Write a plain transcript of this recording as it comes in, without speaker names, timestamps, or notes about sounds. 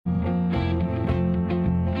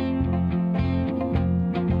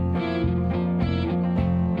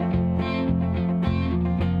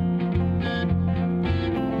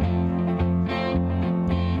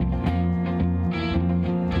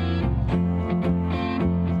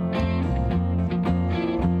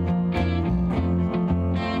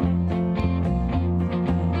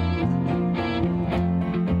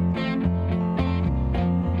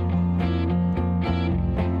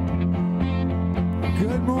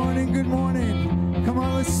morning, good morning. Come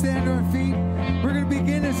on, let's stand to our feet. We're going to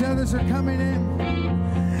begin as others are coming in.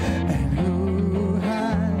 And who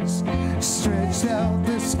has stretched out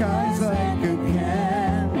the skies like a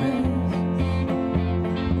canvas?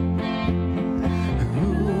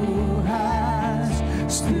 Who has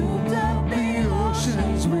scooped up the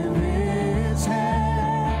oceans with his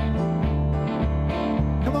hand?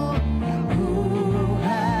 Come on. Who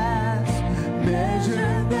has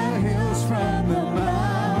measured the hills from the mountain?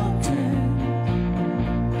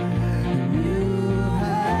 You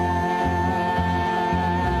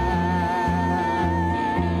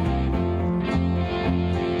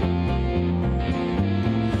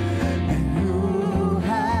and who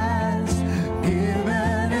has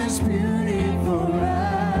given us beauty for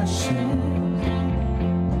ashes?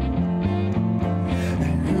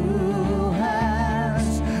 And who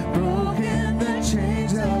has broken the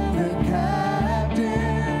chains of the captives?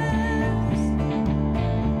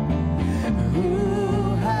 Who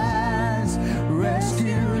has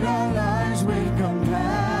rescued our lives with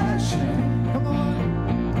compassion? Come on.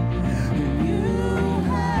 You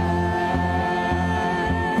have.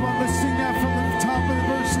 Come on, let's sing that from the top of the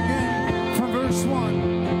verse again, from verse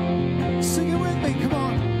 1. Sing it with me, come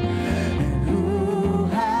on. And who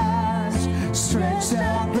has stretched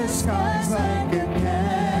out the skies like a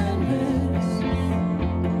canvas?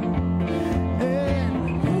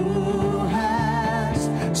 And who has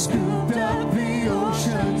scooped up the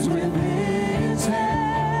oceans with his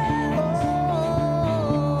hand? Oh,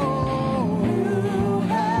 who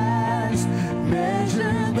has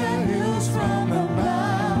measured the hills from the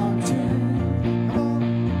mountain? Come on.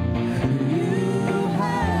 You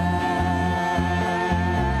have.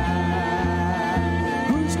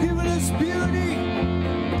 Who's given us beauty?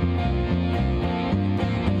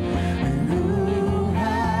 And who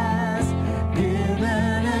has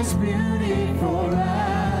given us beauty for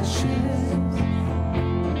ashes?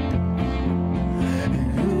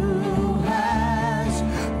 And who has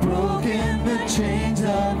broken the chains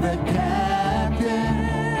of the captives?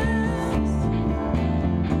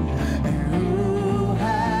 And who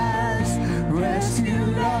has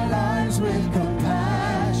rescued our lives with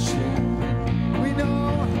compassion? We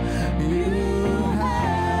know you have.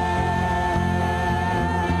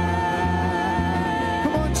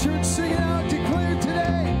 Come on, church, sing it out, declare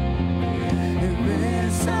today. And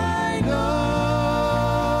this I know,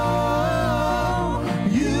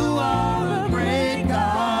 you are a great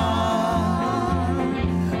God.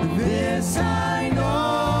 This I know,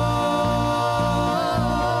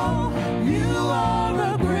 you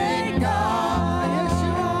are a great God. Yes,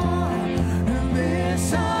 you are. And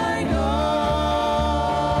this I know,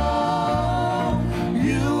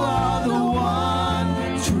 you are the one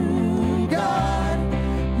true God.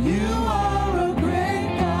 You are a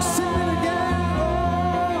great God. Sing it again.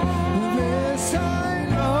 Oh, this I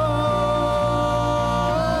know,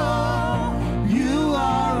 you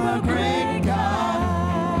are a great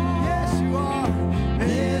God. Yes, you are.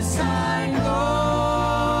 This I know,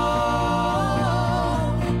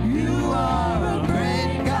 you are a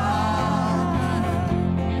great God.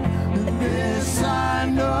 This I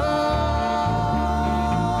know,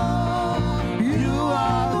 you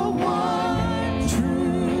are the one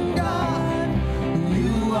true God.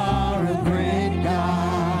 You are a great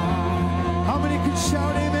God. How many can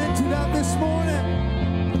shout amen to that this morning?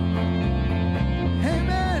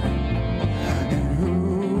 Amen. And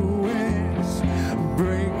who is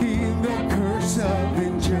breaking the curse of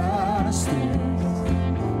injustice?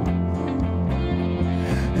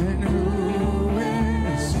 And who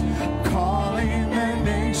is calling the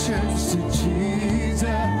nations to Jesus? Oh,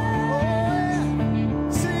 yeah.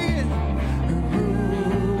 Sing it. And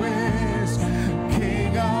who is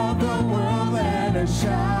King of the world? Let us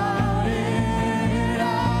shout it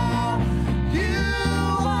out. You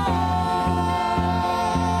are.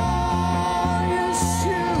 Yes,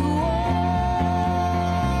 you are.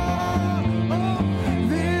 Oh,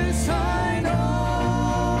 this I know,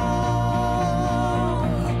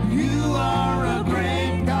 you are a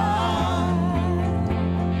great God.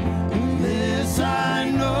 This I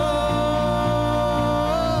know,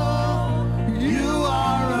 you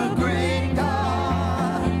are a great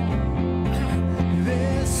God.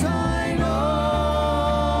 This I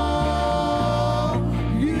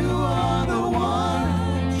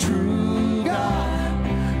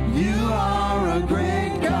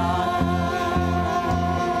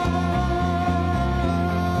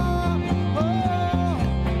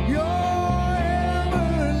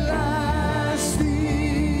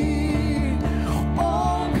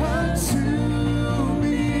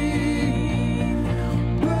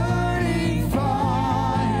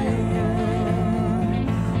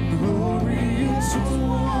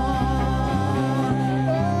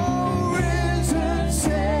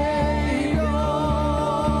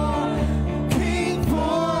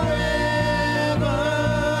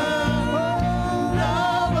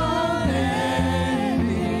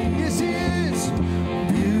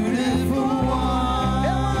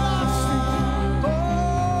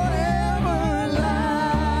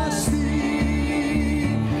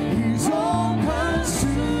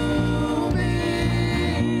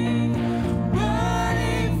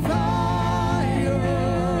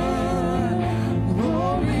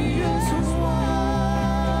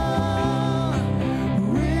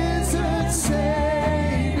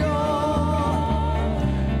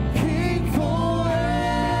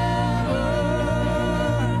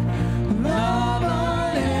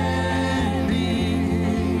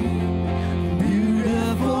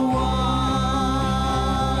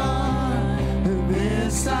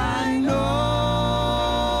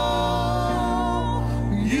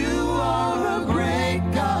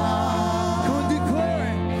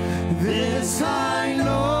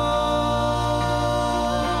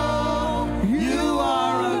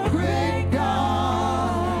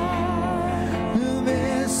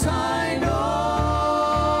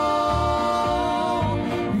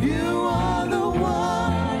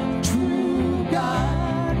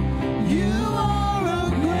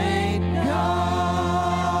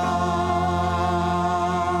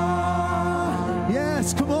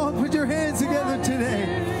Yes, come on, put your hands together today.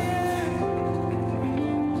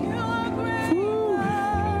 Woo.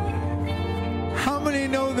 How many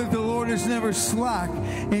know that the Lord is never slack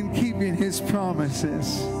in keeping his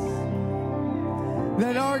promises?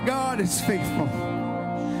 That our God is faithful.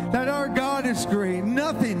 That our God is great.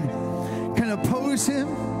 Nothing can oppose him.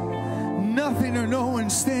 Nothing or no one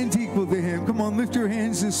stands equal to him. Come on, lift your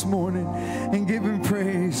hands this morning and give him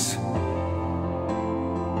praise.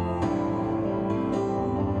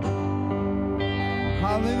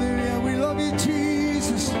 Hallelujah. We love you,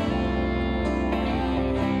 Jesus.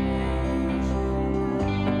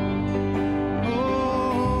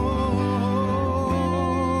 Oh,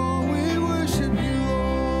 we worship you,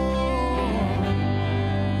 Lord.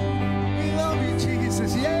 We love you,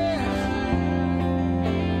 Jesus. Yeah.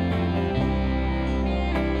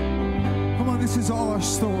 Come on, this is all our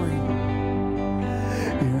story.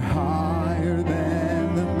 You're higher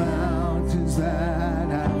than the mountains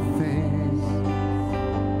that I face.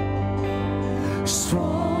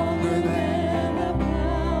 Stronger than the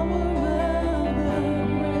power of the grave.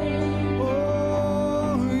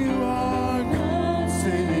 Oh, you are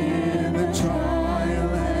constant in the trial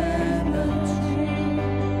and the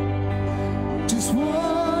change. Just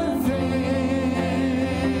one thing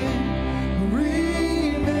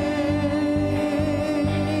remains.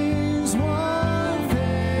 One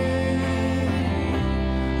thing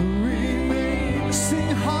remains. Sing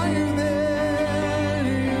higher than.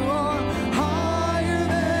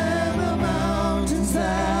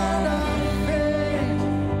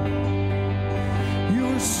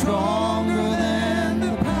 Stronger than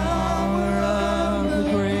the power of the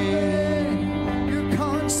grave. You're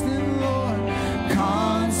constant, Lord,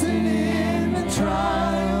 constant in the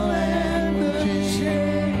trial and the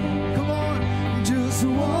shame. Come on, just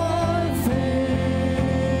one thing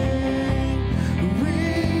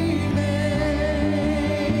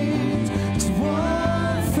remains. Just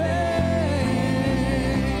one thing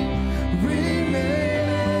remains.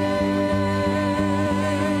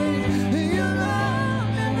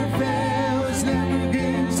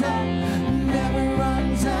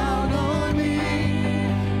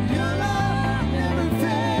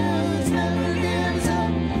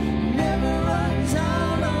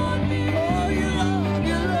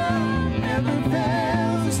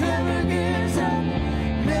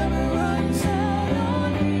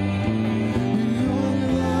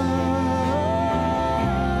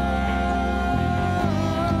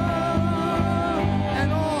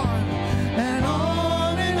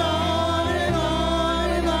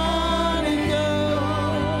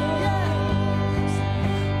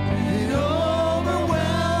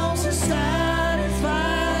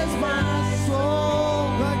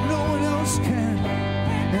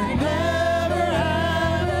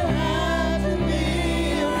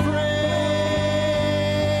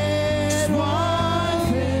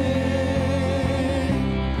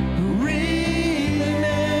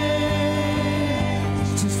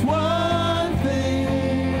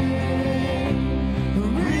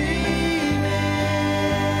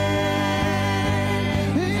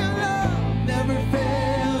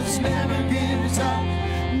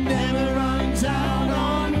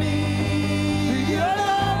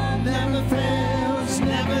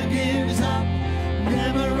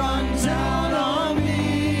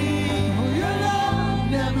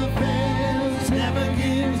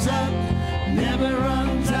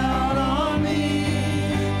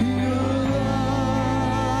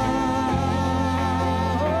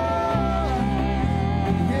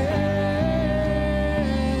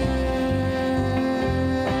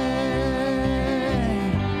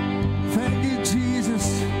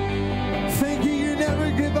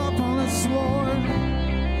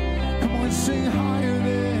 Sing higher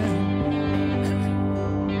than.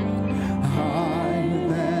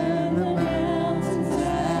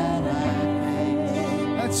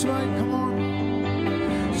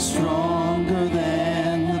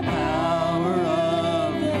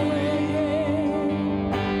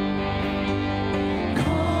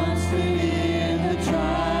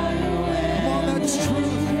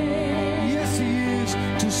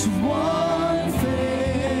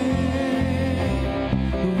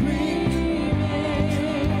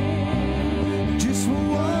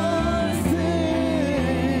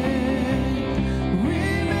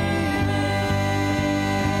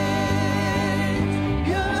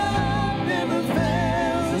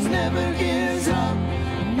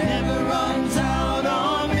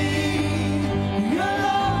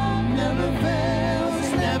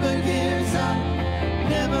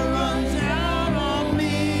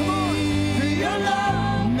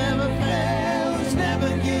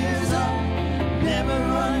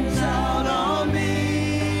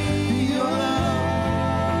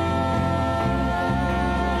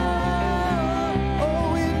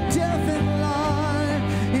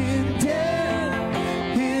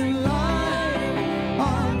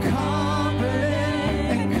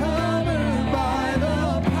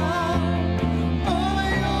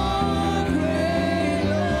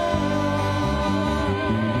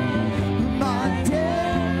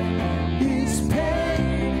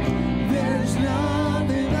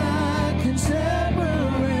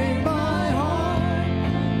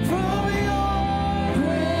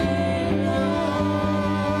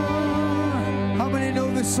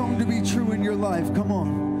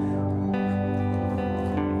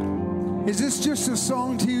 Is this just a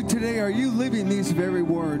song to you today? Are you living these very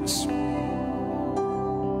words?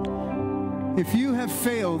 If you have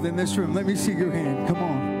failed in this room, let me see your hand. Come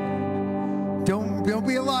on. Don't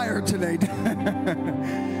be a liar today.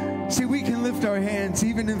 See, we can lift our hands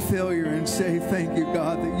even in failure and say, thank you,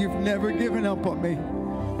 God, that you've never given up on me.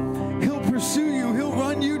 He'll pursue you. He'll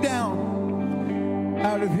run you down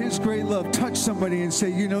out of his great love. Touch somebody and say,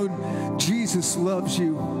 you know, Jesus loves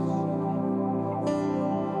you.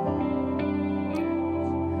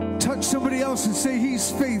 Touch somebody else and say,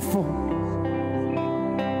 he's faithful.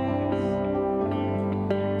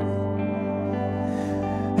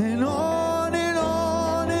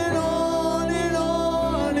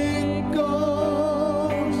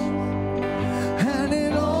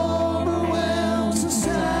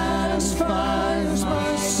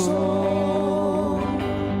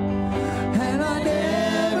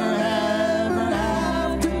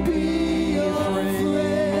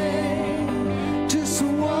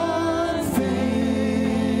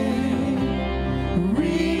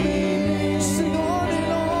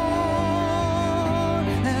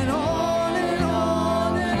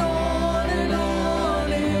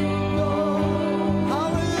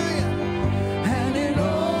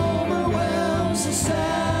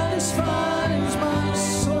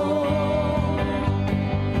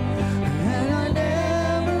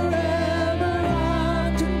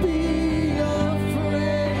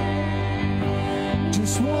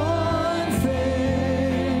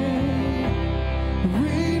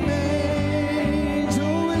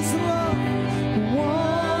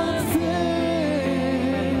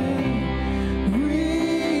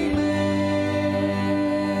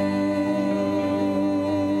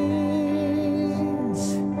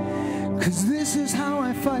 This is how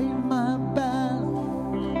I fight my battles.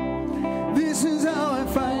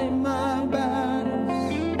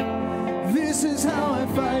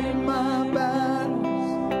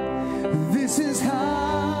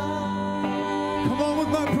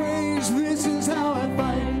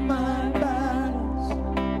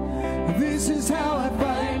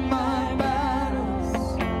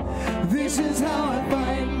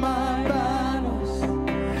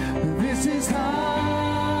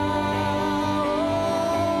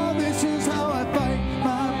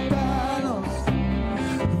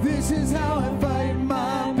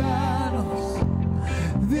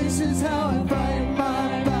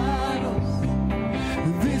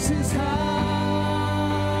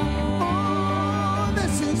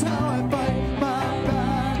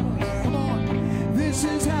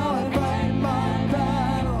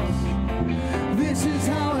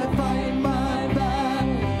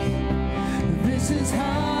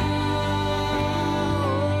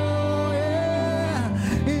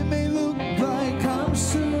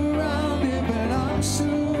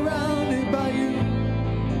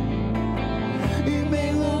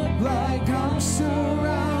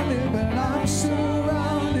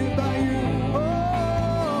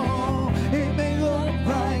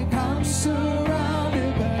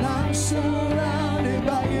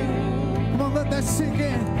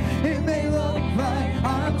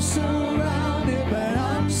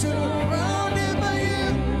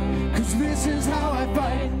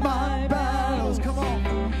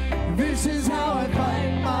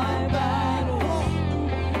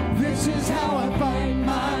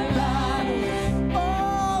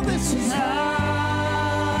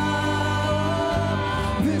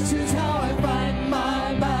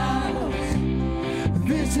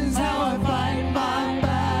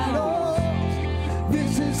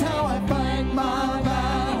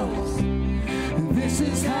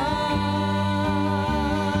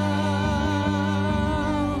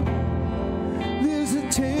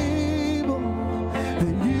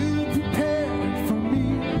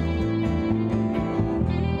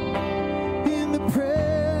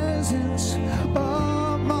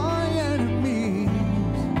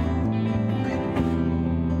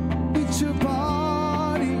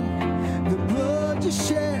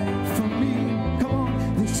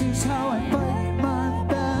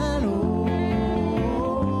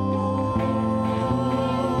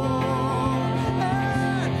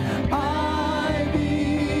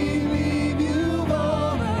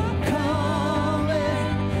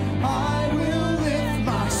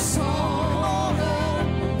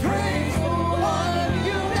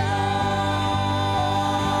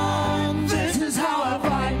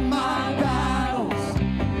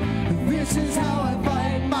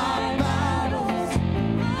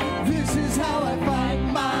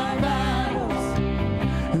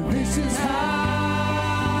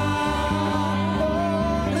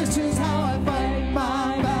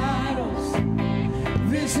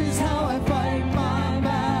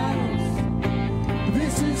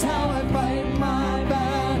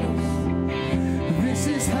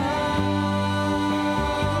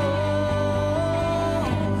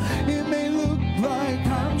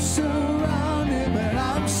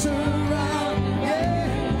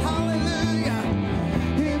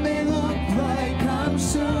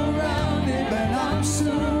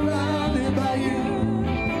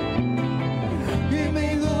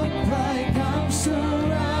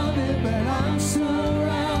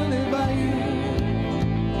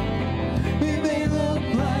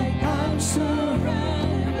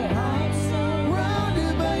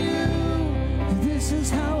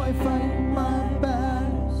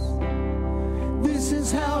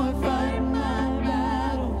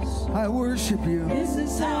 I worship you. This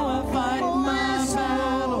is how I fight my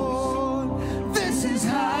battles. This is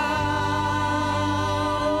how.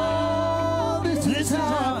 This is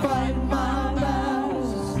how I fight my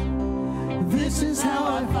battles. This is how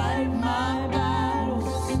I fight my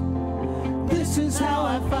battles. This is how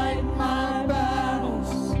I fight my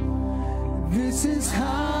battles. This is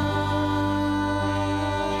how.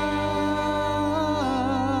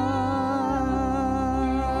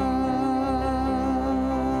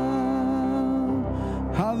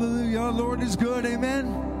 Hallelujah. Our Lord is good.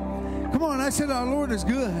 Amen. Come on. I said our Lord is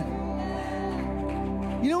good.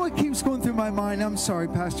 You know what keeps going through my mind? I'm sorry,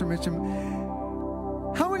 Pastor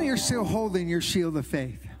Mitchum. How many are still holding your shield of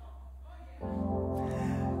faith?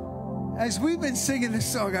 As we've been singing this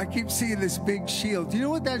song, I keep seeing this big shield. Do you know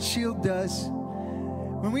what that shield does?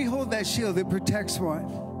 When we hold that shield, it protects what?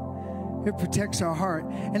 It protects our heart.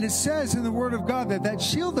 And it says in the Word of God that that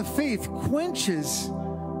shield of faith quenches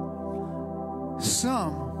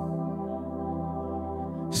some.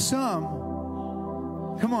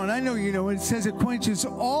 Come on, I know you know. It says it quenches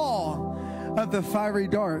all of the fiery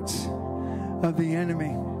darts of the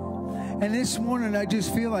enemy. And this morning, I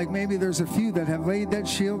just feel like maybe there's a few that have laid that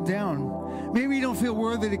shield down. Maybe you don't feel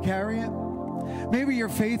worthy to carry it. Maybe your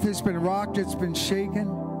faith has been rocked, it's been shaken.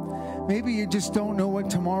 Maybe you just don't know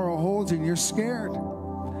what tomorrow holds and you're scared.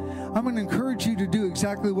 I'm going to encourage you to do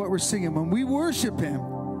exactly what we're singing. When we worship Him,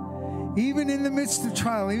 even in the midst of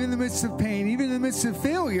trial, even in the midst of pain, even in the midst of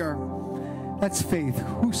failure, that's faith.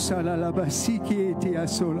 Come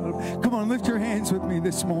on, lift your hands with me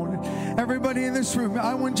this morning. Everybody in this room,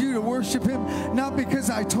 I want you to worship Him, not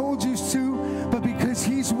because I told you to, but because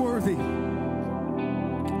He's worthy.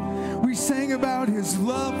 We sang about His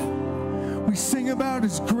love. We sing about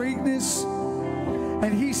His greatness.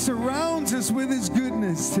 And He surrounds us with His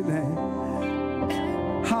goodness today.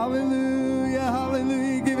 Hallelujah,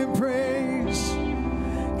 hallelujah. Give Him praise.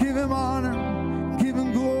 Give Him honor. Give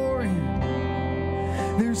Him glory.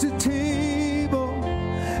 There's a table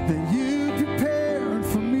that you prepared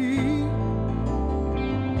for me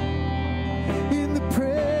in the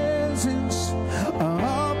presence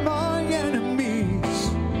of my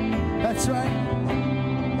enemies. That's right.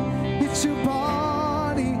 It's your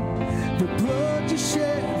body, the blood you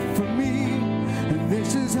shed for me. And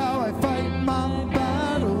this is how I fight my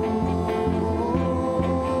battle.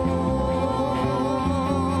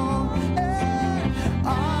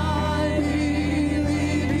 I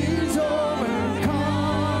believe He's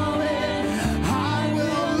overcome it. I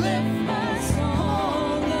will lift my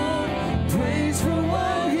song of praise for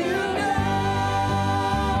what You've done.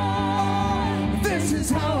 This is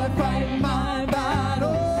how I fight my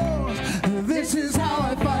battles. This is how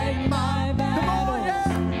I fight my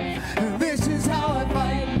battles. This is how I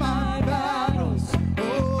fight my battles.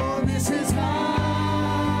 Oh, this is how.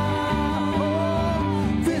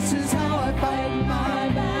 Oh, this is how I fight my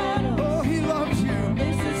battles. Oh, He loves you.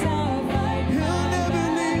 This is how I fight He'll my never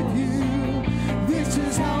leave you. This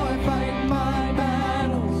is how I fight my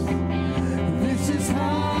battles. This is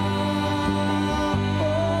how.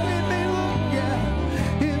 Oh, it may look, yeah,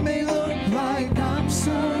 it may look like I'm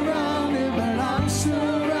surrounded, but I'm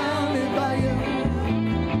surrounded by You.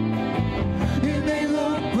 It may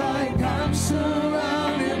look like I'm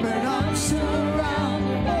surrounded, but I'm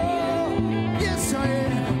surrounded. Oh, yes I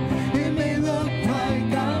am. It may look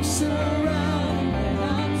like I'm surrounded, but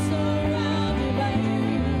I'm surrounded by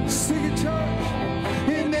You. Sing it, church.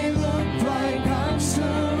 It may look like I'm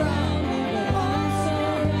surrounded, but I'm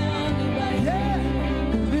surrounded by You. Yeah.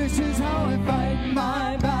 This is how I fight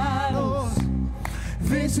my battles.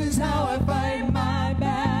 This is how I fight my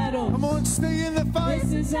battles. Come on, stay in the fight.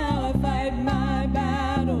 This is how I fight my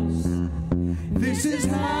battles. This is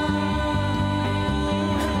how.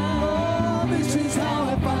 Oh, this is how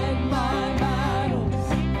I fight my battles.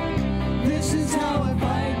 This is how I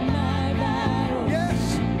fight my battles.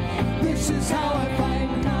 Yes, this is how I fight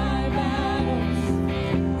my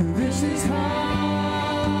battles. This is how.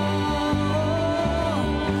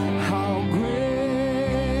 How great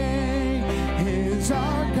is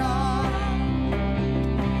our God.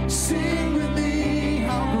 Sing with me,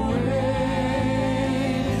 how great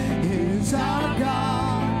is our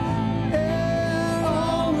God.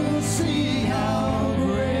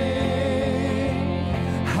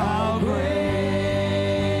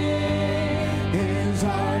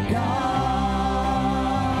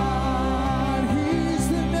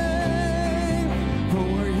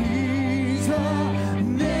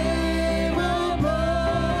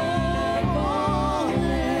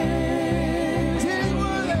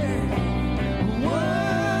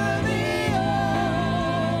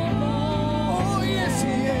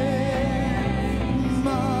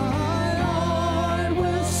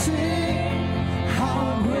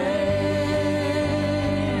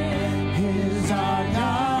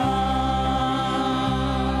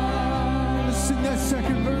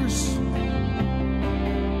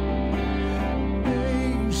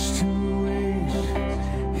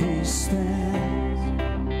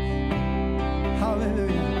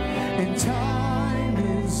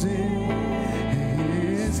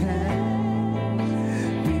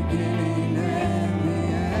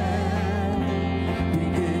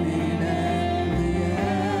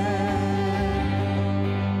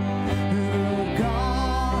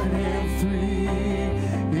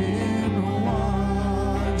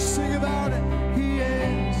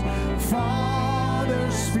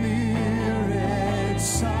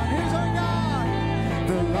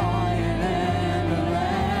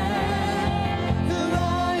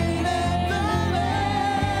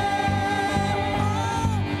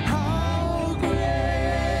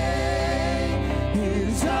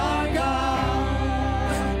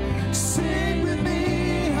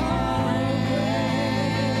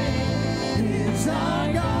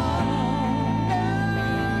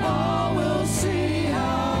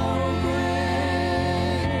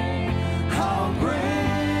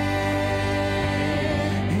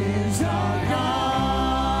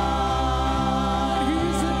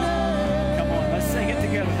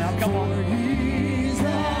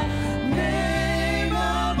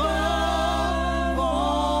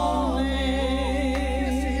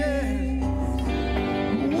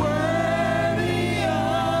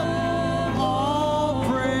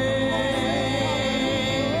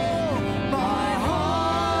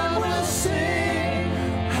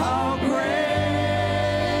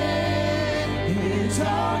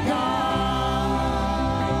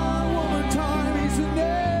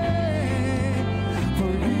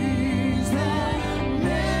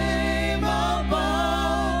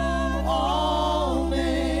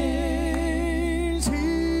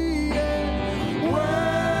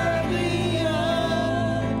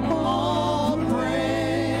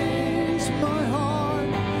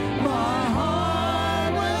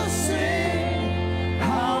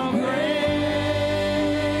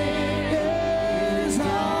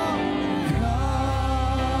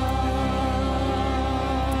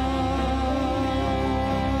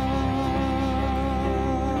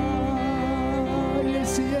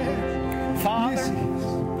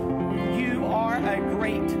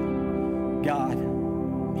 God,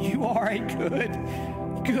 you are a good,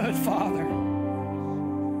 good Father.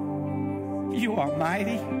 You are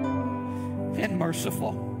mighty and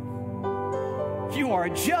merciful. You are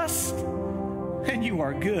just and you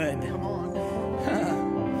are good.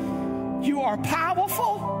 You are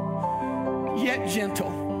powerful yet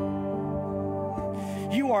gentle.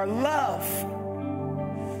 You are love,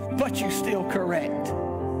 but you still correct.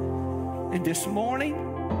 And this morning,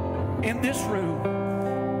 in this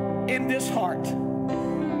room, in this heart,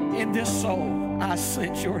 in this soul, I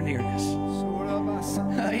sense your nearness.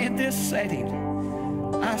 In this setting,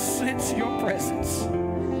 I sense your presence.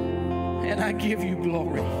 And I give you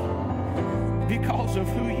glory because of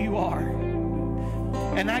who you are.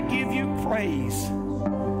 And I give you praise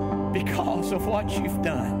because of what you've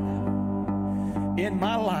done in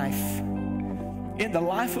my life, in the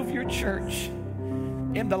life of your church,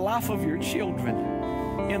 in the life of your children,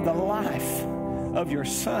 in the life of your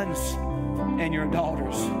sons and your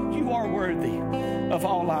daughters. You are worthy of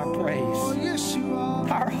all our praise. Oh, yes, you are.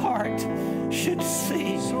 Our heart should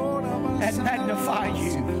sing and magnify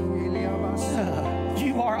you.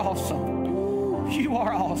 You are awesome. You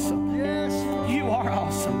are awesome. Yes. You are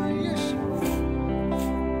awesome. Yes.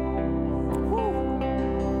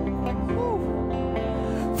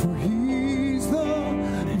 For he's the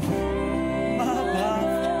name above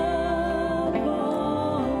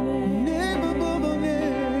all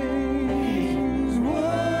names,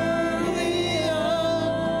 worthy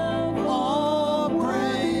of all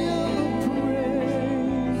praise.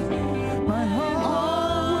 My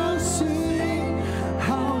heart will sing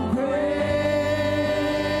how great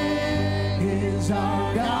is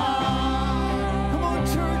our God. Come on,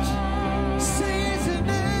 church, sing his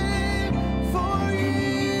name, for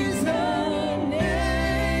he's the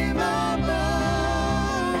name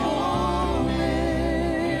above all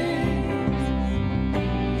names,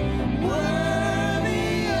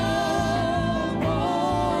 worthy of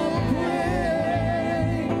all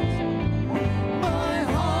praise. My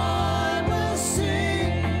heart will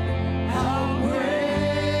sing how great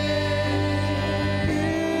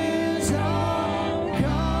is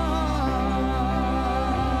our God.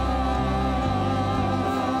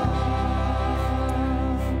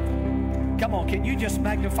 Come on, can you just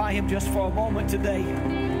magnify him just for a moment today?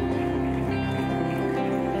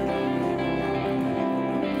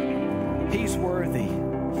 He's worthy.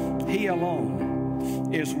 He alone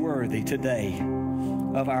is worthy today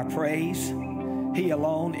of our praise. He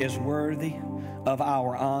alone is worthy of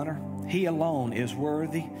our honor. He alone is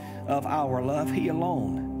worthy of our love. He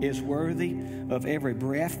alone is worthy of every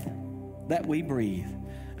breath that we breathe.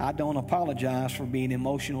 I don't apologize for being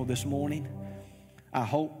emotional this morning. I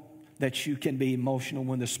hope that you can be emotional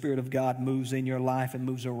when the Spirit of God moves in your life and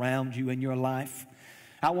moves around you in your life.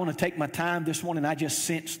 I want to take my time this morning. I just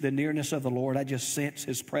sense the nearness of the Lord. I just sense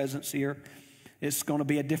his presence here. It's going to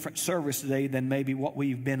be a different service today than maybe what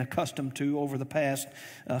we've been accustomed to over the past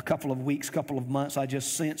couple of weeks, couple of months. I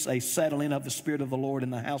just sense a settling of the Spirit of the Lord in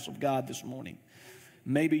the house of God this morning.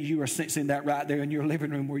 Maybe you are sensing that right there in your living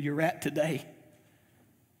room where you're at today.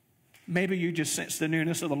 Maybe you just sense the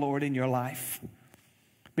nearness of the Lord in your life.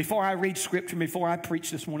 Before I read scripture, before I preach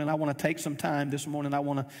this morning, I want to take some time this morning. I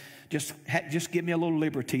want to just give me a little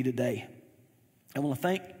liberty today. I want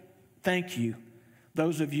to thank you,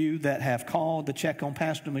 those of you that have called to check on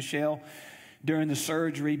Pastor Michelle during the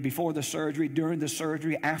surgery, before the surgery, during the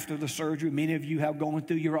surgery, after the surgery. Many of you have gone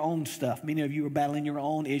through your own stuff. Many of you are battling your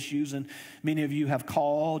own issues, and many of you have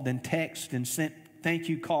called and texted and sent thank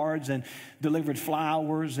you cards and delivered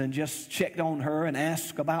flowers and just checked on her and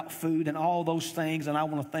asked about food and all those things. And I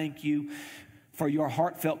want to thank you for your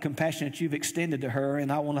heartfelt compassion that you've extended to her.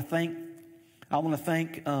 And I want to thank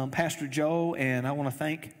Pastor Joe, and I want to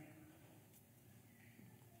thank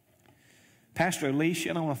Pastor Alicia,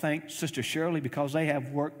 and I want to thank Sister Shirley because they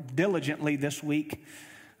have worked diligently this week.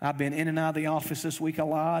 I've been in and out of the office this week a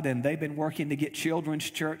lot, and they've been working to get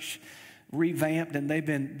Children's Church revamped, and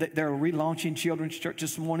they're relaunching Children's Church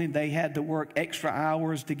this morning. They had to work extra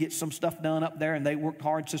hours to get some stuff done up there, and they worked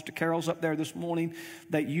hard. Sister Carol's up there this morning.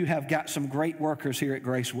 That you have got some great workers here at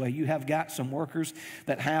Graceway. You have got some workers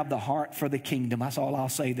that have the heart for the kingdom. That's all I'll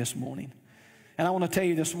say this morning. And I want to tell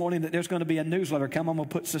you this morning that there's going to be a newsletter come. I'm going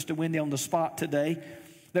to put Sister Wendy on the spot today.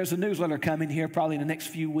 There's a newsletter coming here probably in the next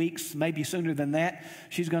few weeks, maybe sooner than that.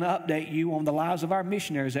 She's going to update you on the lives of our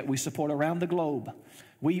missionaries that we support around the globe.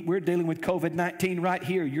 We're dealing with COVID-19 right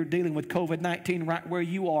here. You're dealing with COVID-19 right where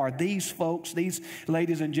you are. These folks, these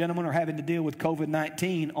ladies and gentlemen are having to deal with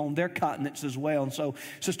COVID-19 on their continents as well. And so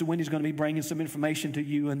Sister Wendy's going to be bringing some information to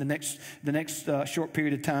you in the next short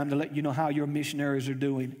period of time to let you know how your missionaries are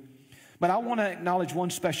doing. But I want to acknowledge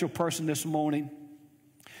one special person this morning.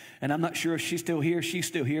 And I'm not sure if she's still here. She's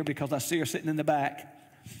still here because I see her sitting in the back.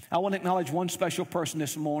 I want to acknowledge one special person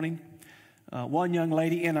this morning. One young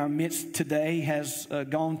lady in our midst today has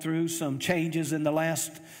gone through some changes in the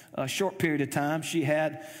last short period of time. She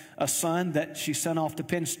had a son that she sent off to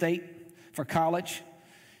Penn State for college.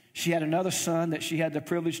 She had another son that she had the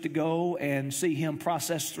privilege to go and see him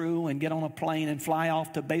process through and get on a plane and fly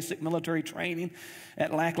off to basic military training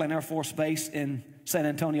at Lackland Air Force Base in San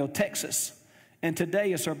Antonio, Texas. And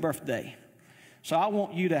today is her birthday. So I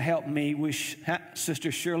want you to help me wish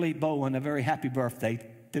Sister Shirley Bowen a very happy birthday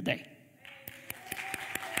today.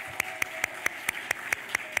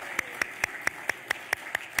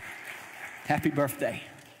 Happy birthday.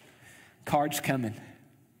 Cards coming.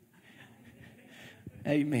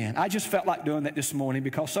 Amen. I just felt like doing that this morning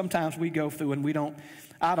because sometimes we go through and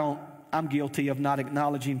I'm guilty of not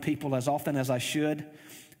acknowledging people as often as I should.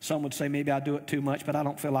 Some would say maybe I do it too much, but I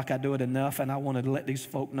don't feel like I do it enough. And I wanted to let these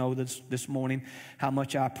folk know this morning how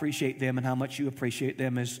much I appreciate them and how much you appreciate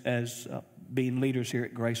them as being leaders here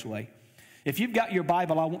at Graceway. If you've got your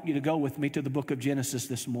Bible, I want you to go with me to the book of Genesis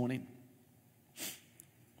this morning.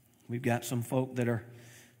 We've got some folk that are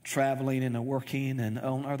traveling and are working and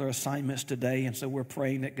on other assignments today, and so we're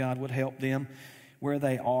praying that God would help them where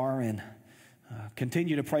they are, and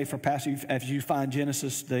continue to pray for Pastor as you find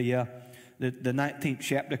Genesis, the 19th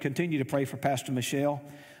chapter. Continue to pray for Pastor Michelle.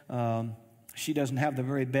 She doesn't have the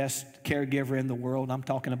very best caregiver in the world. I'm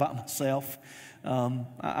talking about myself.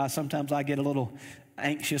 Sometimes I get a little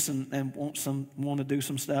anxious and want to do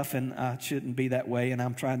some stuff, and I shouldn't be that way, and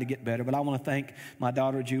I'm trying to get better. But I want to thank my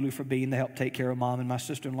daughter Julie for being to help take care of Mom, and my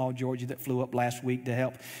sister-in-law Georgie that flew up last week to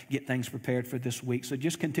help get things prepared for this week. So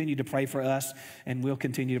just continue to pray for us, and we'll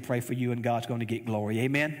continue to pray for you, and God's going to get glory.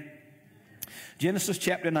 Amen? Genesis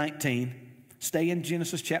chapter 19. Stay in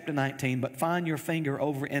Genesis chapter 19, but find your finger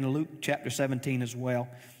over in Luke chapter 17 as well.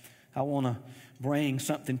 I want to bring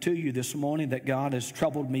something to you this morning that God has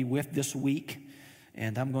troubled me with this week.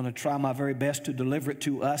 And I'm going to try my very best to deliver it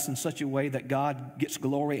to us in such a way that God gets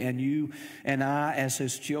glory, and you and I, as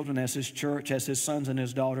His children, as His church, as His sons and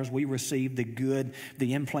His daughters, we receive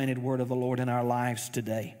the implanted word of the Lord in our lives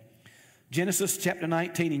today. Genesis chapter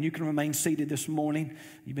 19, and you can remain seated this morning.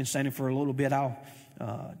 You've been standing for a little bit. I'll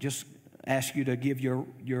just ask you to give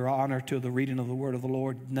your honor to the reading of the word of the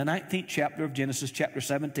Lord. The 19th chapter of Genesis chapter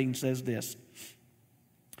 17 says this.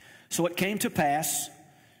 So it came to pass,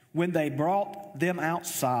 when they brought them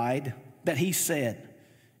outside, that he said,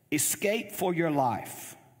 escape for your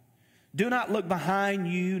life. Do not look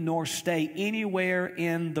behind you, nor stay anywhere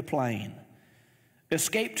in the plain.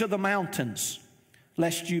 Escape to the mountains,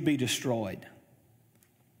 lest you be destroyed.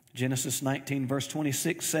 Genesis 19 verse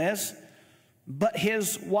 26 says, but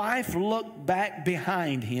his wife looked back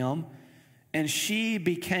behind him, and she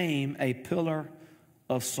became a pillar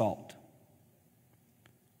of salt.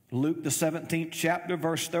 Luke, the 17th chapter,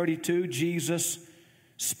 verse 32, Jesus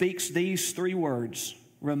speaks these three words,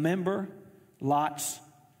 remember Lot's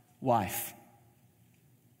wife.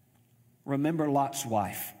 Remember Lot's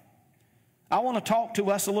wife. I want to talk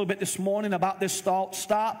to us a little bit this morning about this thought,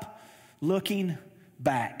 stop looking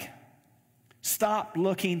back. Stop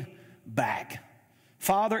looking back.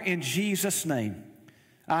 Father, in Jesus' name,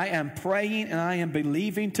 I am praying and I am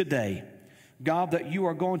believing today, God, that you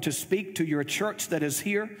are going to speak to your church that is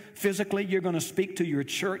here physically. You're going to speak to your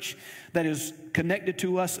church that is connected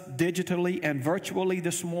to us digitally and virtually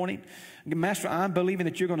this morning. Master, I'm believing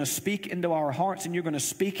that you're going to speak into our hearts and you're going to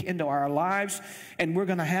speak into our lives, and we're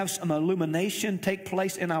going to have some illumination take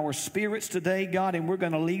place in our spirits today, God, and we're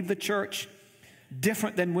going to leave the church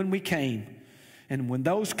different than when we came. And when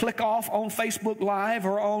those click off on Facebook Live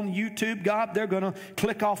or on YouTube, God, they're going to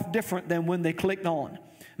click off different than when they clicked on.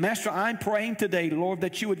 Master, I'm praying today, Lord,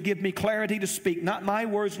 that you would give me clarity to speak. Not my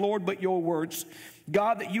words, Lord, but your words.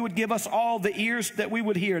 God, that you would give us all the ears that we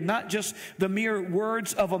would hear, not just the mere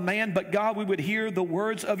words of a man, but God, we would hear the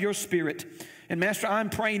words of your Spirit. And Master, I'm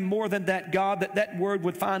praying more than that, God, that that word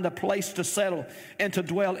would find a place to settle and to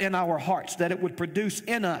dwell in our hearts, that it would produce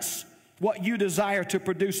in us what you desire to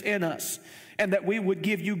produce in us, and that we would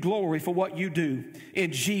give you glory for what you do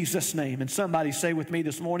in Jesus' name. And somebody say with me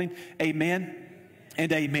this morning, amen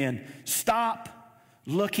and amen. Stop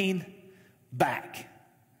looking back.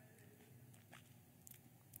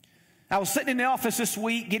 I was sitting in the office this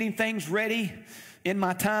week getting things ready in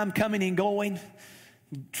my time coming and going,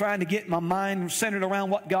 trying to get my mind centered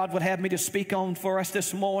around what God would have me to speak on for us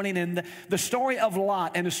this morning. And the story of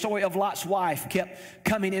Lot and the story of Lot's wife kept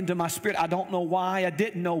coming into my spirit. I don't know why. I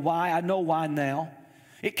didn't know why. I know why now.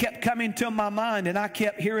 It kept coming to my mind, and I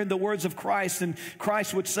kept hearing the words of Christ, and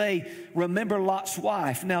Christ would say, remember Lot's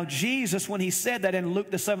wife. Now, Jesus, when he said that in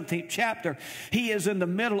Luke the 17th chapter, he is in the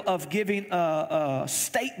middle of giving a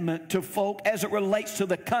statement to folk as it relates to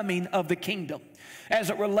the coming of the kingdom, as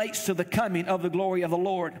it relates to the coming of the glory of the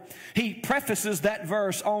Lord. He prefaces that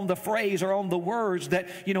verse on the phrase or on the words that,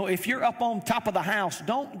 you know, if you're up on top of the house,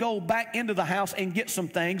 don't go back into the house and get some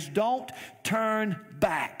things. Don't turn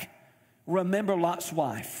back. Remember Lot's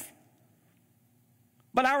wife.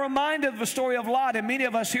 But I'm reminded of the story of Lot, and many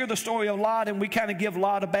of us hear the story of Lot, and we kind of give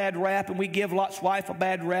Lot a bad rap, and we give Lot's wife a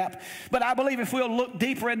bad rap. But I believe if we'll look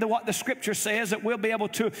deeper into what the Scripture says, that we'll be able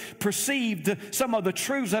to perceive some of the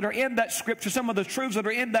truths that are in that Scripture, some of the truths that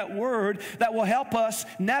are in that Word that will help us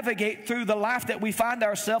navigate through the life that we find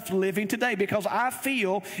ourselves living today. Because I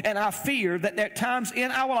feel and I fear that there are times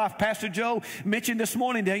in our life, Pastor Joe mentioned this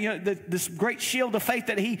morning, this great shield of faith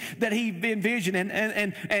that he envisioned,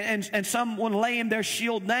 and someone laying their shield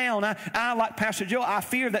down. I like Pastor Joe, I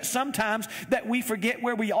fear that sometimes that we forget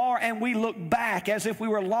where we are and we look back as if we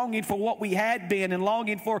were longing for what we had been and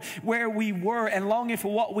longing for where we were and longing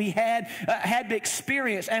for what we had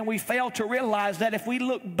experienced, and we fail to realize that if we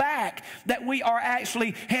look back that we are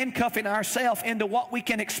actually handcuffing ourselves into what we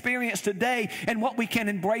can experience today and what we can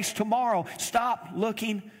embrace tomorrow. Stop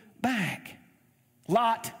looking back.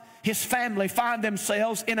 Lot, his family find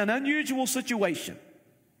themselves in an unusual situation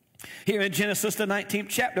here in Genesis the 19th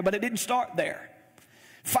chapter, but it didn't start there.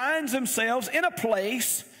 Finds themselves in a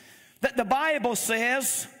place that the Bible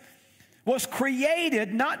says was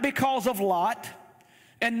created not because of Lot,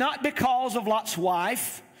 and not because of Lot's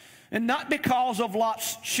wife, and not because of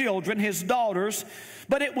Lot's children, his daughters,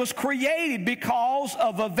 but it was created because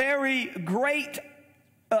of a very great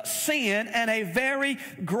sin and a very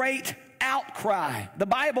great outcry. The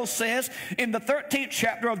Bible says in the 13th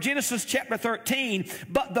chapter of Genesis chapter 13,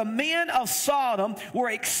 but the men of Sodom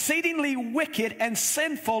were exceedingly wicked and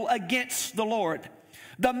sinful against the Lord.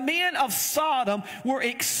 The men of Sodom were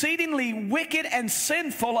exceedingly wicked and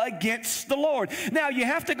sinful against the Lord. Now, you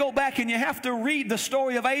have to go back and you have to read the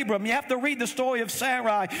story of Abram. You have to read the story of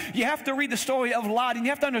Sarai. You have to read the story of Lot, and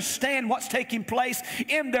you have to understand what's taking place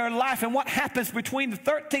in their life and what happens between the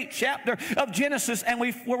 13th chapter of Genesis and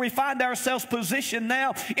where we find ourselves positioned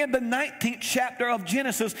now in the 19th chapter of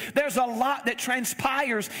Genesis. There's a lot that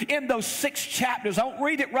transpires in those 6 chapters. Don't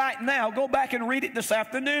read it right now. Go back and read it this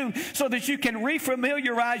afternoon so that you can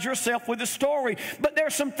refamiliarize yourself with the story. But there are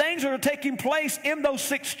some things that are taking place in those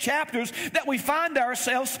 6 chapters that we find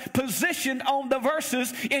ourselves positioned on the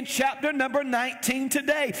verses in chapter number 19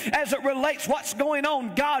 today. As it relates what's going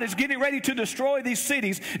on, God is getting ready to destroy these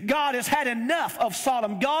cities. God has had enough of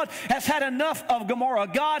Sodom. God has had enough of Gomorrah.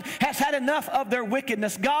 God has had enough of their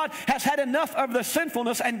wickedness. God has had enough of the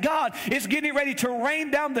sinfulness, and God is getting ready to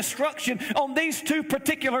rain down destruction on these 2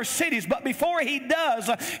 particular cities. But before he does,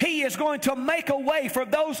 he is going to make a way for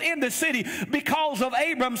those in the city because of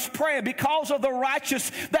Abram's prayer, because of the righteous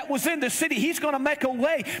that was in the city. He's going to make a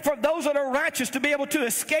way for those that are righteous to be able to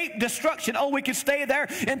escape destruction. Oh, we could stay there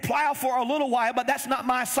and plow for a little while, but that's not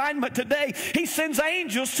my assignment today. He sends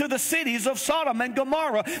angels to the cities of Sodom and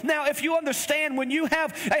Gomorrah. Now, if you understand,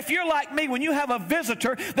 if you're like me, when you have a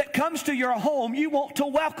visitor that comes to your home, you want to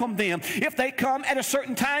welcome them. If they come at a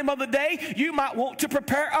certain time of the day, you might want to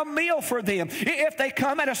prepare a meal for them. If they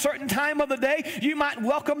come at a certain time of the day, you might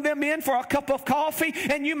welcome them in for a cup of coffee,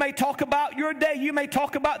 and you may talk about your day. You may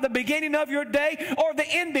talk about the beginning of your day or the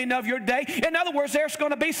ending of your day. In other words, there's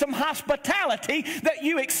going to be some hospitality that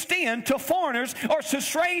you extend to foreigners or to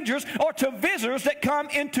strangers or to visitors that come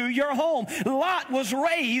into your home. Lot was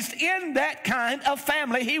raised in that kind of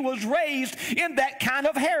family. He was raised in that kind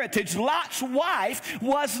of heritage. Lot's wife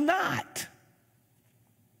was not.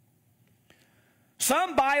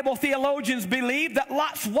 Some Bible theologians believe that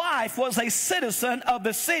Lot's wife was a citizen of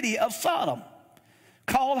the city of Sodom,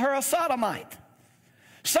 called her a Sodomite.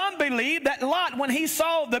 Some believe that Lot, when he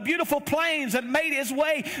saw the beautiful plains and made his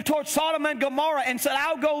way towards Sodom and Gomorrah and said,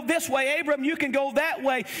 I'll go this way, Abram, you can go that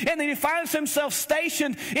way. And then he finds himself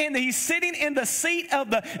stationed, and he's sitting in the seat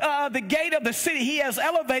of the gate of the city. He has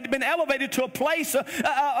been elevated to a place of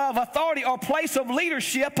authority or place of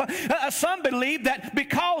leadership. Some believe that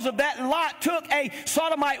because of that, Lot took a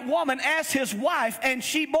Sodomite woman as his wife, and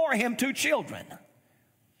she bore him 2 children.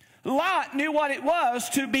 Lot knew what it was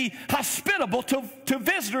to be hospitable to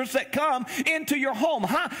visitors that come into your home.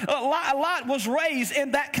 Lot was raised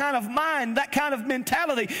in that kind of mind, that kind of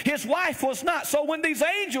mentality. His wife was not. So when these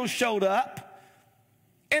angels showed up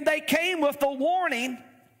and they came with the warning,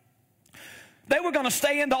 they were going to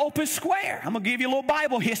stay in the open square. I'm going to give you a little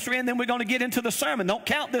Bible history, and then we're going to get into the sermon. Don't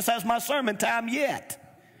count this as my sermon time yet.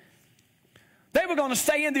 They were going to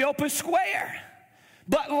stay in the open square.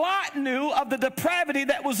 But Lot knew of the depravity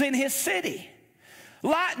that was in his city.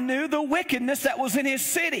 Lot knew the wickedness that was in his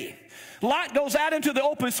city. Lot goes out into the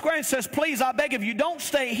open square and says, please, I beg of you, don't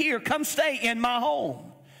stay here. Come stay in my home.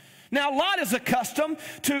 Now, Lot is accustomed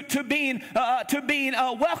to being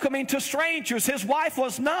welcoming to strangers. His wife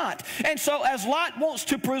was not. And so as Lot wants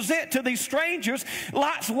to present to these strangers,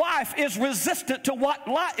 Lot's wife is resistant to what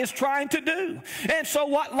Lot is trying to do. And so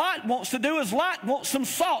what Lot wants to do is Lot wants some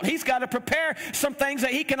salt. He's got to prepare some things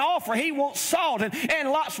that he can offer. He wants salt. And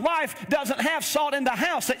Lot's wife doesn't have salt in the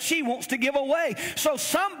house that she wants to give away. So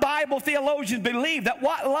some Bible theologians believe that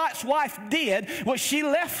what Lot's wife did was she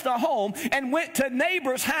left the home and went to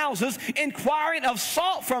neighbors' houses inquiring of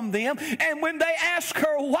salt from them, and when they asked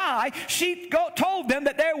her why, she told them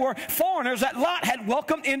that there were foreigners that Lot had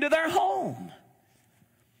welcomed into their home.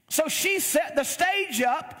 So she set the stage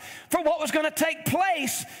up for what was going to take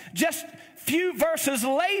place just few verses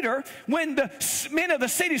later when the men of the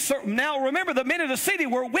city, now remember, the men of the city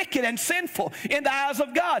were wicked and sinful in the eyes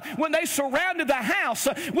of God. When they surrounded the house,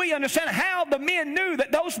 we understand how the men knew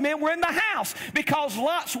that those men were in the house, because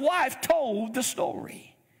Lot's wife told the story.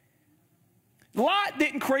 Lot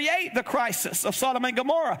didn't create the crisis of Sodom and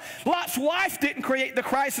Gomorrah. Lot's wife didn't create the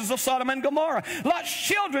crisis of Sodom and Gomorrah. Lot's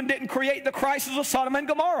children didn't create the crisis of Sodom and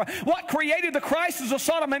Gomorrah. What created the crisis of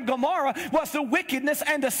Sodom and Gomorrah was the wickedness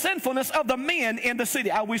and the sinfulness of the men in the city.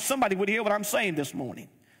 I wish somebody would hear what I'm saying this morning.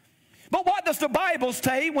 But what does the Bible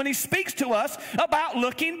say when he speaks to us about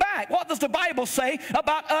looking back? What does the Bible say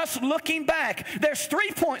about us looking back? There's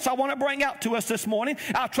 3 points I want to bring out to us this morning.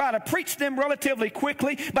 I'll try to preach them relatively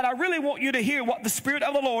quickly, but I really want you to hear what the Spirit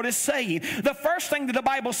of the Lord is saying. The first thing that the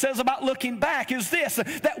Bible says about looking back is this,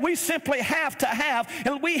 that we simply have to have,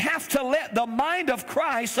 and we have to let the mind of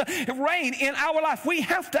Christ reign in our life. We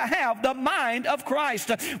have to have the mind of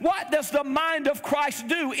Christ. What does the mind of Christ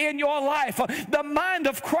do in your life? The mind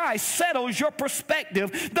of Christ settles your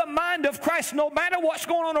perspective. The mind of Christ, no matter what's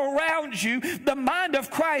going on around you, the mind of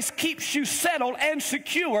Christ keeps you settled and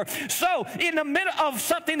secure. So in the middle of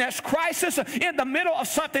something that's crisis, in the middle of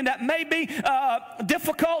something that may be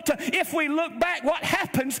difficult, if we look back, what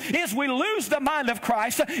happens is we lose the mind of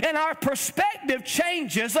Christ, and our perspective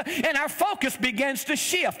changes, and our focus begins to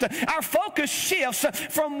shift. Our focus shifts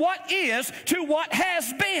from what is to what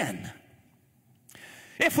has been.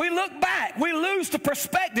 If we look back, we lose the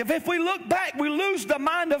perspective. If we look back, we lose the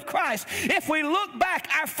mind of Christ. If we look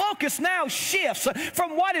back, our focus now shifts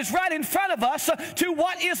from what is right in front of us to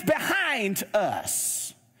what is behind us.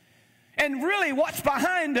 And really what's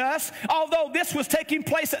behind us, although this was taking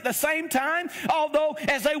place at the same time, although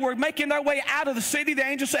as they were making their way out of the city, the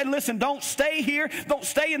angel said, listen, don't stay here, don't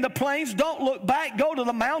stay in the plains, don't look back, go to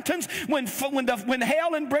the mountains. When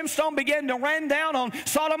hell and brimstone began to rain down on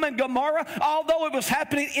Sodom and Gomorrah, although it was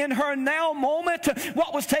happening in her now moment,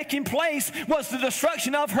 what was taking place was the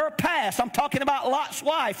destruction of her past. I'm talking about Lot's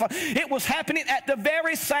wife. It was happening at the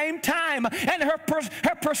very same time, and her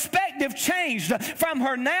perspective changed from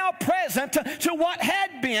her now present to what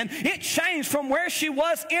had been. It changed from where she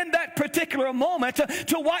was in that particular moment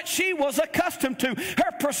to what she was accustomed to.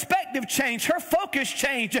 Her perspective changed. Her focus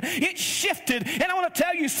changed. It shifted. And I want to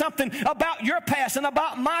tell you something about your past and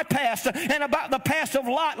about my past and about the past of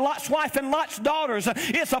Lot's wife and Lot's daughters.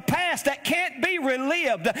 It's a past that can't be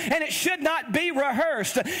relived, and it should not be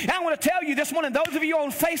rehearsed. And I want to tell you this morning, those of you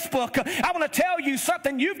on Facebook, I want to tell you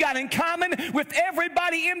something you've got in common with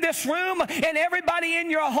everybody in this room and everybody in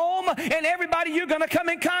your home and everybody you're going to come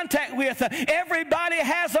in contact with. Everybody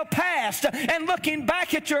has a past, and looking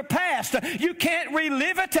back at your past, you can't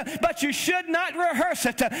relive it, but you should not rehearse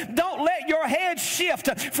it. Don't let your head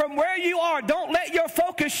shift from where you are. Don't let your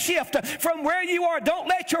focus shift from where you are. Don't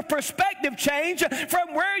let your perspective change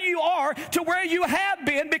from where you are to where you have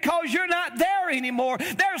been, because you're not there anymore.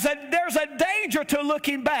 There's a danger to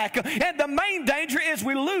looking back, and the main danger is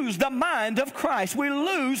we lose the mind of Christ. We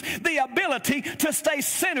lose the ability to stay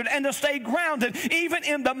centered and to stay grounded, even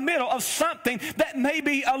in the middle of something that may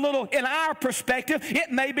be a little, in our perspective,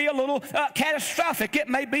 it may be a little catastrophic. It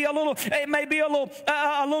may be a little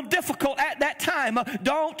difficult at that time.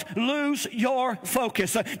 Don't lose your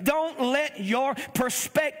focus. Don't let your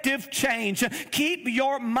perspective change. Keep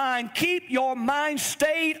your mind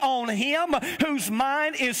stayed on Him whose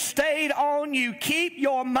mind is stayed on you. Keep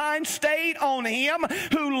your mind stayed on Him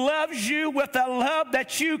who loves you with a love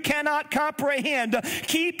that you cannot comprehend.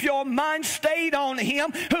 Keep your mind stayed on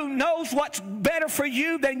Him who knows what's better better for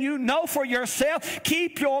you than you know for yourself.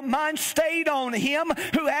 Keep your mind stayed on Him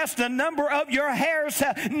who has the number of your hairs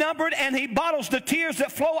numbered, and He bottles the tears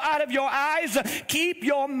that flow out of your eyes. Keep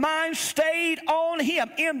your mind stayed on Him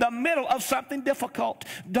in the middle of something difficult.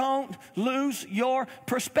 Don't lose your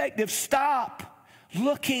perspective. Stop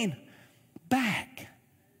looking back.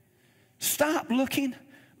 Stop looking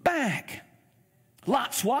back.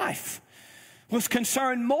 Lot's wife was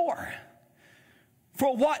concerned more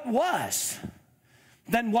for what was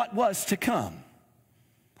than what was to come.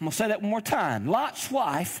 I'm going to say that one more time. Lot's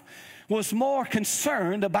wife was more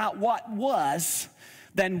concerned about what was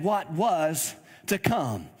than what was to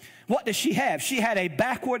come. What does she have? She had a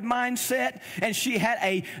backward mindset, and she had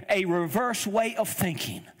a reverse way of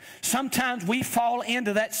thinking. Sometimes we fall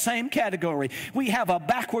into that same category. We have a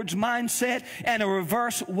backwards mindset and a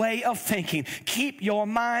reverse way of thinking. Keep your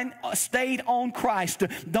mind stayed on Christ.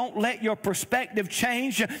 Don't let your perspective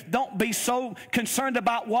change. Don't be so concerned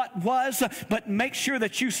about what was, but make sure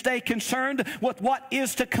that you stay concerned with what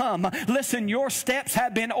is to come. Listen, your steps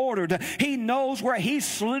have been ordered. He knows where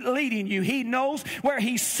He's leading you. He knows where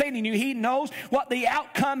He's sending you. He knows what the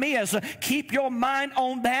outcome is. Keep your mind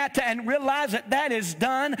on that and realize that that is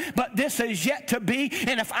done, but this is yet to be.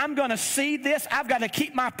 And if I'm going to see this, I've got to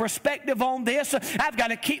keep my perspective on this. I've got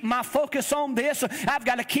to keep my focus on this. I've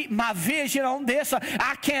got to keep my vision on this.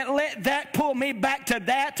 I can't let that pull me back to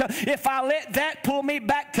that. If I let that pull me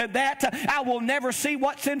back to that, I will never see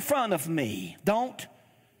what's in front of me. Don't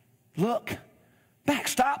look back.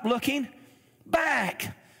 Stop looking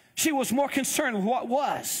back. She was more concerned with what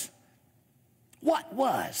was. What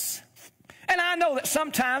was. And I know that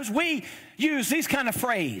sometimes we use these kind of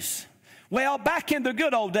phrases. Well, back in the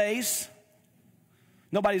good old days.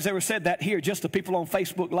 Nobody's ever said that here, just the people on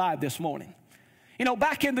Facebook Live this morning. You know,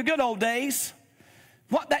 back in the good old days,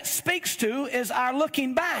 what that speaks to is our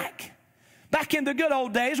looking back. Back in the good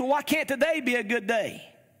old days, well, why can't today be a good day?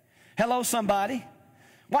 Hello, somebody.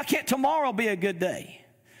 Why can't tomorrow be a good day?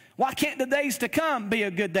 Why can't the days to come be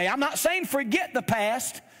a good day? I'm not saying forget the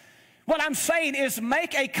past. What I'm saying is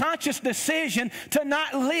make a conscious decision to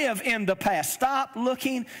not live in the past. Stop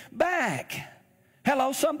looking back.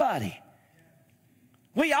 Hello, somebody.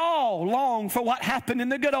 We all long for what happened in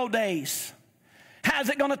the good old days. How's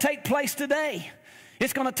it going to take place today?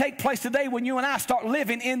 It's going to take place today when you and I start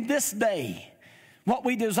living in this day. What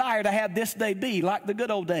we desire to have this day be like the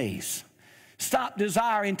good old days. Stop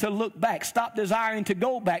desiring to look back. Stop desiring to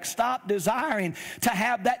go back. Stop desiring to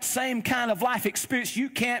have that same kind of life experience.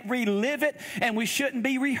 You can't relive it, and we shouldn't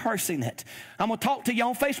be rehearsing it. I'm going to talk to you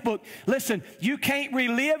on Facebook. Listen, you can't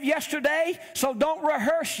relive yesterday, so don't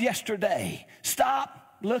rehearse yesterday.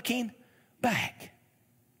 Stop looking back.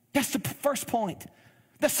 That's the first point.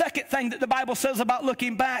 The second thing that the Bible says about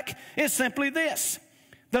looking back is simply this.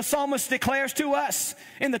 The psalmist declares to us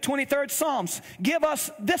in the 23rd Psalms, give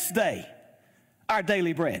us this day our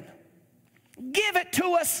daily bread. Give it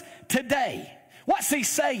to us today. What's he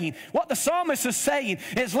saying? What the psalmist is saying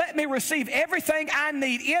is, let me receive everything I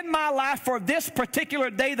need in my life for this particular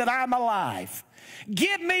day that I'm alive.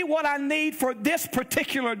 Give me what I need for this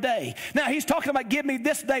particular day. Now he's talking about give me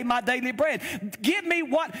this day my daily bread. Give me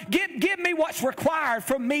what's required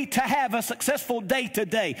for me to have a successful day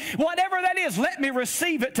today. Whatever that is, let me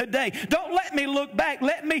receive it today. Don't let me look back.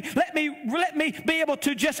 Let me be able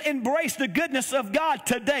to just embrace the goodness of God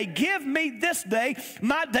today. Give me this day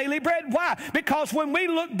my daily bread. Why? Because when we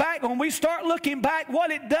look back, when we start looking back,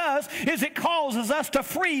 what it does is it causes us to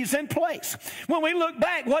freeze in place. When we look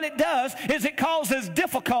back, what it does is it causes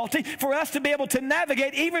difficulty for us to be able to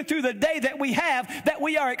navigate even through the day that we have, that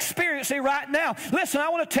we are experiencing right now. Listen, I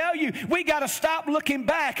want to tell you, we got to stop looking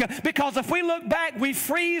back, because if we look back, we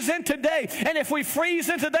freeze in today. And if we freeze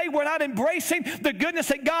in today, we're not embracing the goodness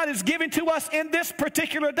that God has given to us in this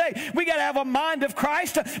particular day. We got to have a mind of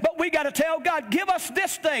Christ, but we got to tell God, give us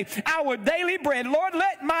this day our daily bread. Lord,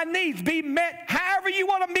 let my needs be met however you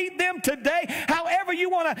want to meet them today. However you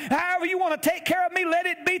want to take care of me, let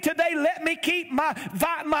it be today. Let me keep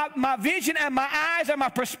my vision and my eyes and my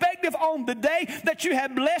perspective on the day that you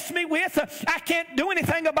have blessed me with. I can't do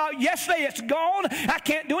anything about yesterday. It's gone. I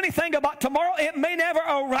can't do anything about tomorrow. It may never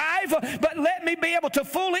arrive, but let me be able to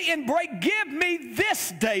fully embrace. Give me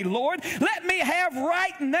this day, Lord. Let me have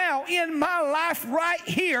right now in my life right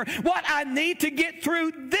here what I need to get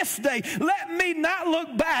through this day. Let me not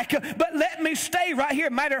look back, but let me stay right here.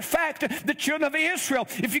 Matter of fact, the children of Israel,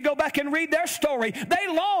 if you go back and read their story, they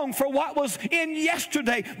longed for what was in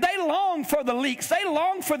yesterday. They longed for the leeks. They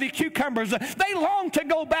longed for the cucumbers. They longed to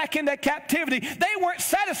go back into captivity. They weren't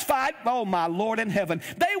satisfied. Oh, my Lord in heaven.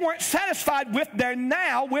 They weren't satisfied with their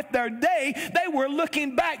now, with their day. They were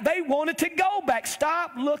looking back. They wanted to go back.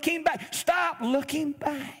 Stop looking back. Stop looking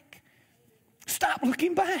back. Stop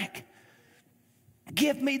looking back.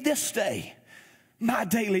 Give me this day my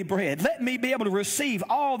daily bread. Let me be able to receive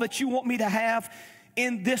all that you want me to have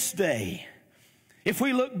in this day. If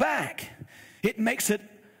we look back, it makes it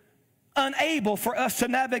unable for us to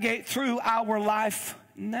navigate through our life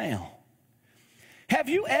now. Have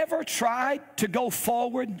you ever tried to go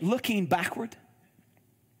forward looking backward?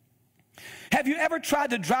 Have you ever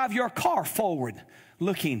tried to drive your car forward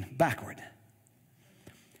looking backward?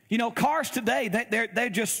 You know, cars today, they're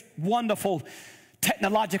just wonderful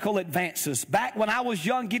technological advances. Back when I was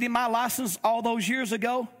young, getting my license all those years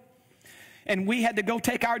ago, and we had to go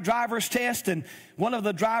take our driver's test, and one of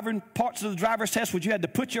the parts of the driver's test was you had to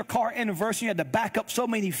put your car in reverse, and you had to back up so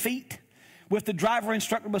many feet with the driver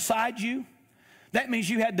instructor beside you. That means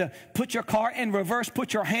you had to put your car in reverse,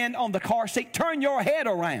 put your hand on the car seat, turn your head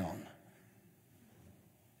around,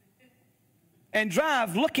 and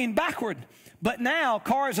drive looking backward. But now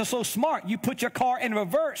cars are so smart, you put your car in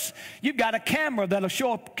reverse. You've got a camera that'll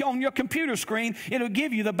show up on your computer screen. It'll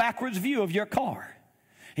give you the backwards view of your car.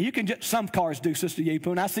 And you can just, some cars do, Sister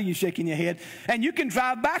Yepoon. I see you shaking your head. And you can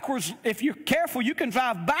drive backwards. If you're careful, you can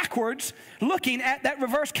drive backwards looking at that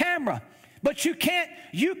reverse camera. But you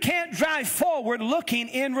can't drive forward looking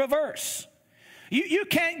in reverse. You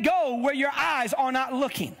can't go where your eyes are not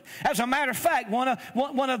looking. As a matter of fact,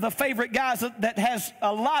 one of the favorite guys that has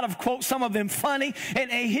a lot of quotes, some of them funny,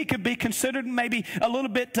 and he could be considered maybe a little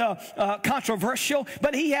bit controversial,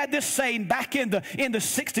 but he had this saying back in the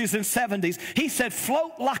 60s and 70s. He said,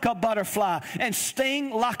 float like a butterfly and sting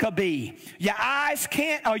like a bee. Your eyes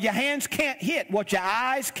can't, or your hands can't hit what your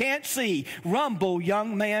eyes can't see. Rumble,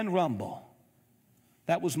 young man, rumble.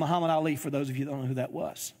 That was Muhammad Ali, for those of you who don't know who that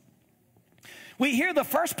was. We hear the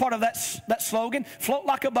first part of that slogan, float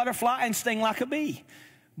like a butterfly and sting like a bee.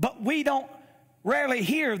 But we don't rarely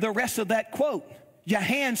hear the rest of that quote. Your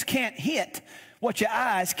hands can't hit what your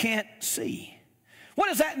eyes can't see. What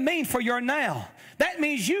does that mean for your now? That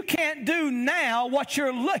means you can't do now what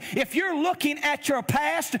if you're looking at your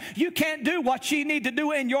past, you can't do what you need to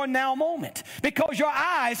do in your now moment, because your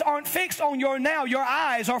eyes aren't fixed on your now. Your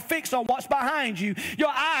eyes are fixed on what's behind you.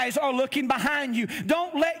 Your eyes are looking behind you.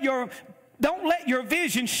 Don't let your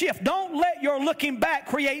vision shift. Don't let your looking back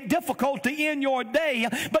create difficulty in your day,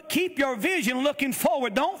 but keep your vision looking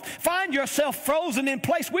forward. Don't find yourself frozen in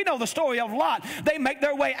place. We know the story of Lot. They make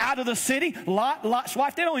their way out of the city. Lot's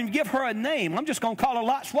wife, they don't even give her a name. I'm just going to call her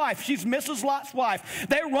Lot's wife. She's Mrs. Lot's wife.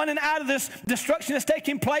 They're running out of this destruction that's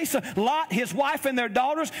taking place. Lot, his wife, and their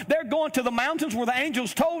daughters, they're going to the mountains where the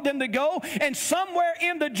angels told them to go. And somewhere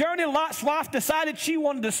in the journey, Lot's wife decided she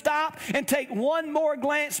wanted to stop and take one more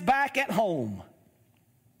glance back at home.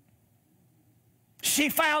 She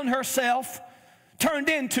found herself turned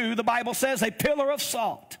into, the Bible says, a pillar of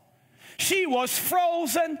salt. She was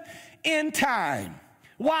frozen in time.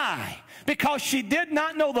 Why? Because she did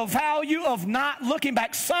not know the value of not looking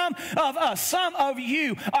back. Some of us, some of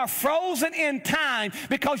you are frozen in time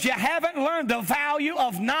because you haven't learned the value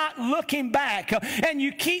of not looking back. And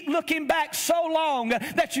you keep looking back so long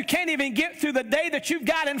that you can't even get through the day that you've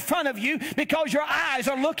got in front of you because your eyes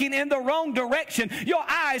are looking in the wrong direction. Your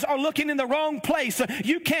eyes are looking in the wrong place.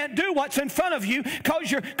 You can't do what's in front of you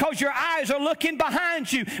because your eyes are looking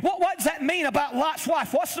behind you. What does that mean about Lot's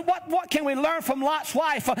wife? What can we learn from Lot's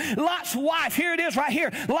wife? Lot's wife, here it is right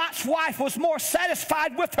here. Lot's wife was more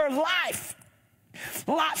satisfied with her life.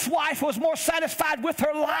 Lot's wife was more satisfied with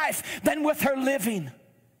her life than with her living.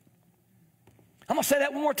 I'm going to say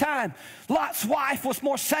that one more time. Lot's wife was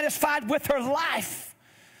more satisfied with her life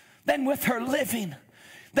than with her living.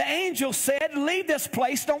 The angel said, leave this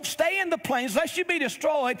place. Don't stay in the plains lest you be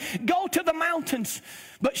destroyed. Go to the mountains.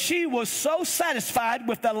 But she was so satisfied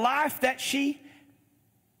with the life that she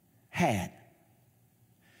had.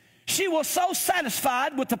 She was so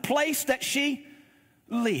satisfied with the place that she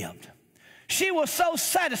lived. She was so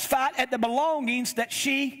satisfied at the belongings that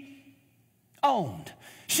she owned.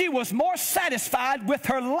 She was more satisfied with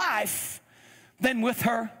her life than with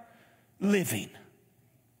her living.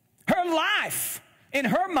 Her life, in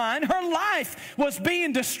her mind, her life was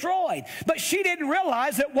being destroyed. But she didn't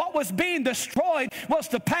realize that what was being destroyed was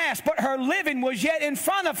the past, but her living was yet in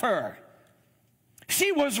front of her.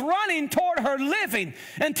 She was running toward her living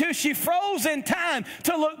until she froze in time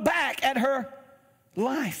to look back at her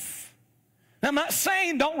life. Now, I'm not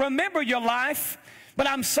saying don't remember your life, but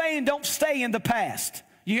I'm saying don't stay in the past.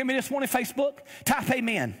 You hear me this morning, Facebook? Type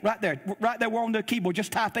amen. Right there. Right there, we're on the keyboard.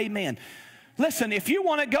 Just type amen. Listen, if you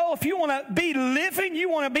want to go, if you want to be living, you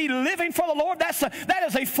want to be living for the Lord, that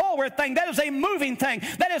is a forward thing. That is a moving thing.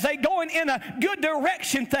 That is a going in a good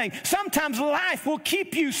direction thing. Sometimes life will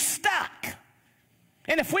keep you stuck.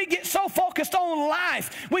 And if we get so focused on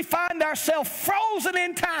life, we find ourselves frozen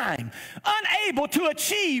in time, unable to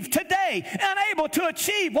achieve today, unable to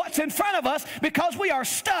achieve what's in front of us because we are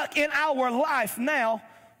stuck in our life now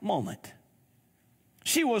moment.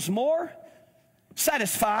 She was more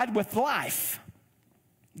satisfied with life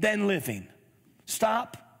than living.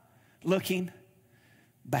 Stop looking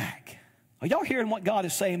back. Are y'all hearing what God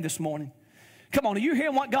is saying this morning? Come on, are you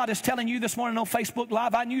hearing what God is telling you this morning on Facebook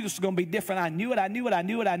Live? I knew this was going to be different. I knew it, I knew it, I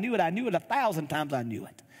knew it, I knew it, I knew it 1,000 times I knew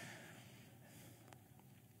it.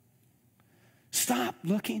 Stop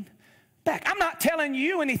looking back. I'm not telling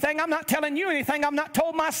you anything. I'm not telling you anything I'm not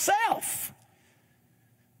told myself.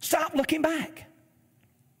 Stop looking back.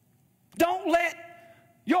 Don't let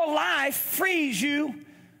your life freeze you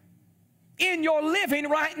in your living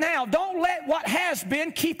right now. Don't let what has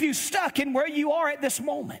been keep you stuck in where you are at this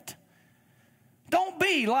moment. Don't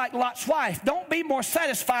be like Lot's wife. Don't be more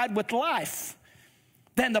satisfied with life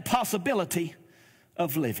than the possibility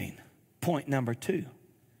of living. Point number 2.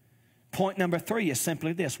 Point number 3 is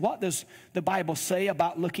simply this. What does the Bible say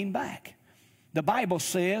about looking back? The Bible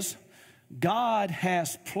says God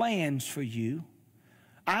has plans for you.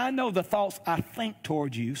 I know the thoughts I think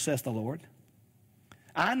toward you, says the Lord.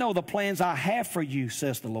 I know the plans I have for you,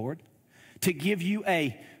 says the Lord, to give you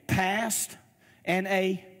a past and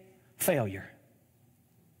a failure.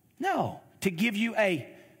 No, to give you a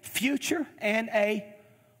future and a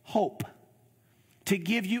hope. To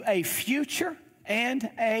give you a future and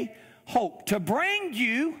a hope. To bring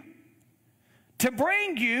you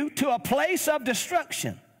to a place of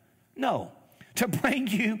destruction. No. To bring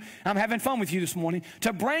you, I'm having fun with you this morning,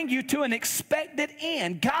 to bring you to an expected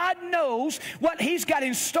end. God knows what He's got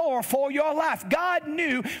in store for your life. God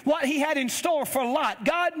knew what He had in store for Lot.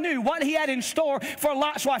 God knew what He had in store for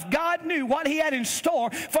Lot's wife. God knew what He had in store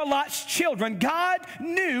for Lot's children. God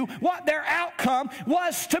knew what their outcome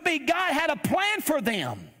was to be. God had a plan for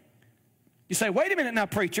them. You say, wait a minute now,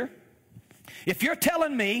 preacher. If you're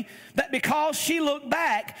telling me that because she looked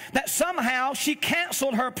back, that somehow she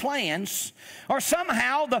canceled her plans, or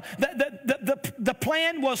somehow the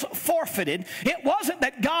plan was forfeited, it wasn't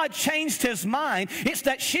that God changed His mind, it's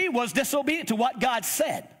that she was disobedient to what God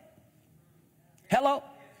said. Hello?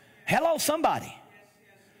 Hello, somebody.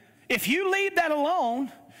 If you leave that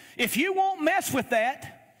alone, if you won't mess with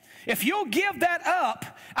that, if you'll give that up,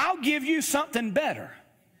 I'll give you something better.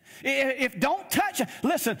 If don't touch it,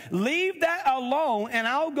 listen, leave that alone and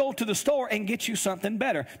I'll go to the store and get you something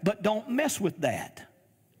better. But don't mess with that.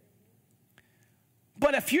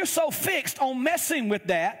 But if you're so fixed on messing with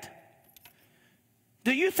that,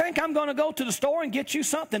 do you think I'm going to go to the store and get you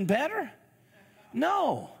something better?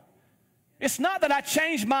 No. It's not that I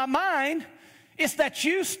changed my mind. It's that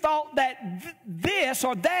you thought that this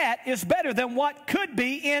or that is better than what could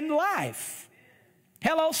be in life.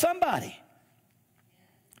 Hello, somebody.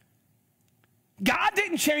 God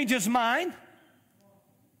didn't change His mind,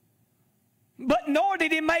 but nor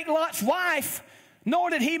did He make Lot's wife, nor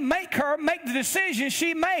did He make her make the decisions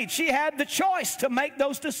she made. She had the choice to make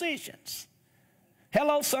those decisions.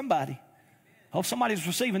 Hello, somebody. Oh, somebody's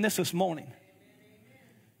receiving this morning.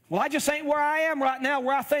 Well, I just ain't where I am right now,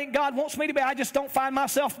 where I think God wants me to be. I just don't find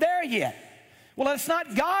myself there yet. Well, it's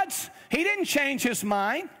not God's. He didn't change His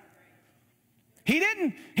mind. He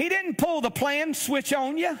didn't pull the plan switch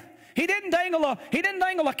on you. He didn't dangle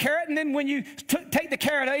a carrot, and then when you take the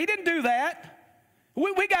carrot out, He didn't do that.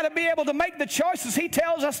 We got to be able to make the choices He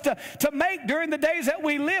tells us to make during the days that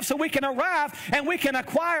we live, so we can arrive and we can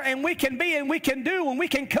acquire and we can be and we can do and we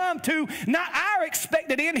can come to not our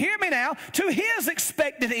expected end, hear me now, to His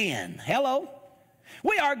expected end. Hello?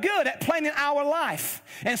 We are good at planning our life,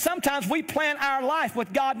 and sometimes we plan our life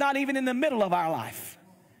with God not even in the middle of our life.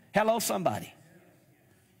 Hello, somebody.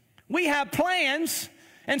 We have plans.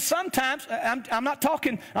 And sometimes, I'm not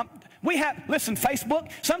talking, listen,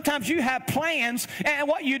 Facebook, sometimes you have plans, and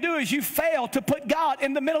what you do is you fail to put God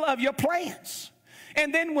in the middle of your plans.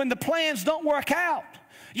 And then when the plans don't work out,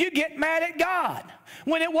 you get mad at God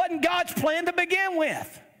when it wasn't God's plan to begin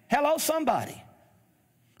with. Hello, somebody.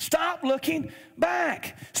 Stop looking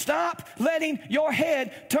back. Stop letting your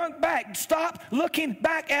head turn back. Stop looking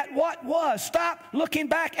back at what was. Stop looking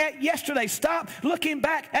back at yesterday. Stop looking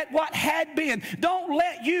back at what had been. Don't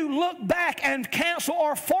let you look back and cancel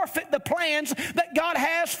or forfeit the plans that God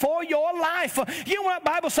has for your life. You know what the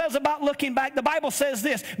Bible says about looking back? The Bible says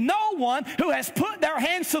this: no one who has put their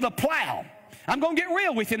hands to the plow I'm going to get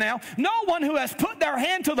real with you now. No one who has put their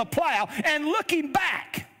hand to the plow and looking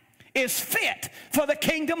back is fit for the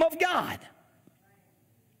kingdom of God.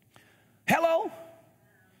 Hello?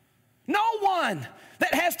 No one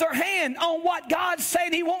that has their hand on what God's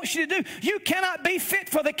saying He wants you to do. You cannot be fit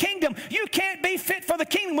for the kingdom. You can't be fit for the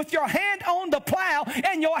kingdom with your hand on the plow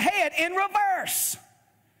and your head in reverse.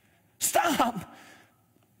 Stop.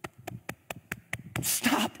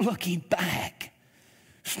 Stop looking back.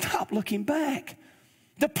 Stop looking back.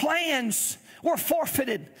 The plans were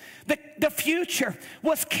forfeited. The future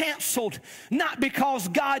was canceled, not because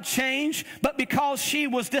God changed, but because she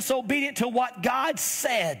was disobedient to what God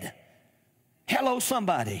said. Hello,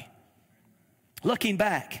 somebody. Looking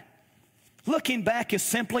back. Looking back is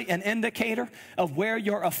simply an indicator of where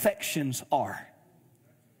your affections are.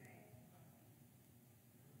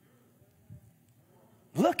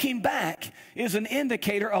 Looking back is an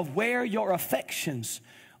indicator of where your affections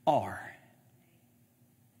are.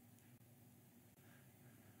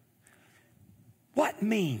 What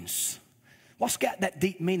means? What's got that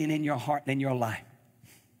deep meaning in your heart and in your life?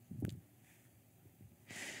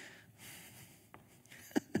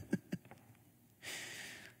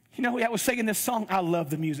 You know, I was singing this song. I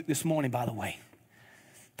love the music this morning, by the way.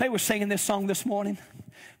 They were singing this song this morning.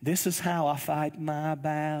 This is how I fight my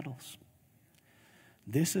battles.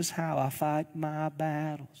 This is how I fight my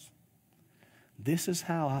battles. This is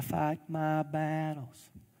how I fight my battles.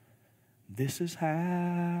 This is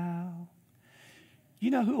how.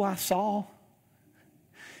 You know who I saw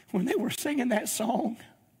when they were singing that song?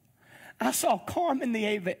 I saw Carmen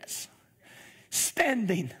Nieves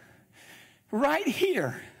standing right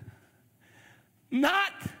here,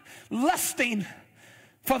 not lusting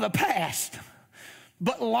for the past,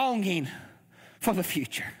 but longing for the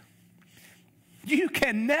future. You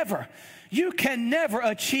can never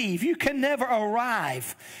achieve, you can never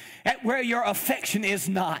arrive at where your affection is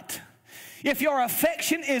not. If your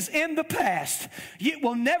affection is in the past, it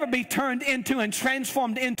will never be turned into and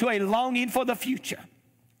transformed into a longing for the future.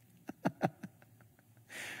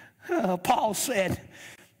 Paul said,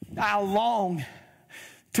 I long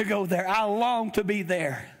to go there. I long to be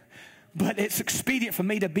there. But it's expedient for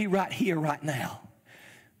me to be right here, right now.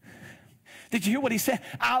 Did you hear what he said?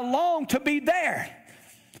 I long to be there.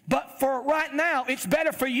 But for right now, it's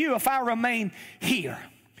better for you if I remain here.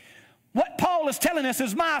 What Paul is telling us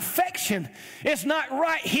is my affection is not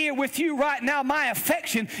right here with you right now. My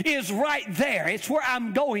affection is right there. It's where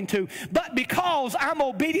I'm going to. But because I'm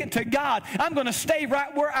obedient to God, I'm going to stay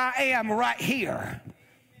right where I am right here.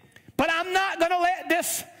 But I'm not going to let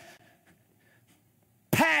this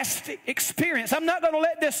past experience, I'm not going to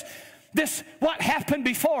let this what happened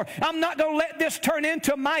before, I'm not going to let this turn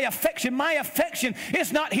into my affection. My affection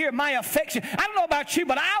is not here. My affection, I don't know about you,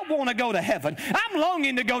 but I want to go to heaven. I'm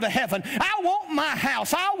longing to go to heaven. I want my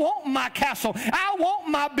house. I want my castle. I want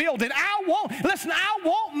my building. I want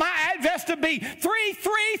my address to be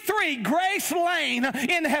 333 Grace Lane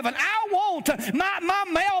in heaven. I want my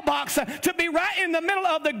mailbox to be right in the middle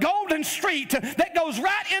of the golden street that goes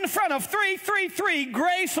right in front of 333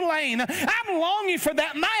 Grace Lane. I'm longing for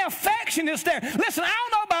that. My affection is there. Listen, I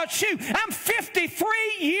don't know about you. I'm 53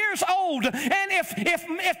 years old, and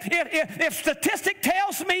if statistic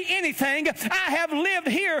tells me anything, I have lived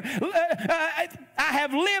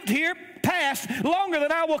here past longer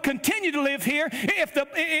than I will continue to live here.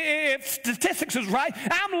 If statistics is right,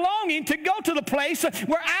 I'm longing to go to the place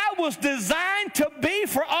where I was designed to be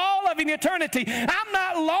for all of an eternity. I'm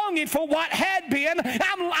not longing for what had been.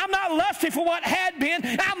 I'm not lusting for what had been.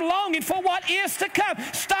 I'm longing for what is to come.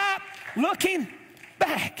 Stop looking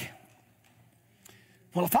back.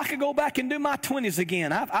 Well, if I could go back and do my 20s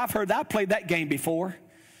again, I've played that game before.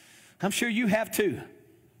 I'm sure you have too.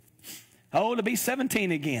 Oh, to be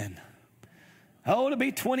 17 again. Oh, to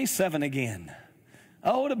be 27 again.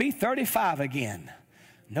 Oh, to be 35 again.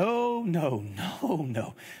 No.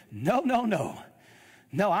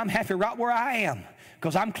 No, I'm happy right where I am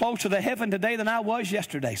because I'm closer to heaven today than I was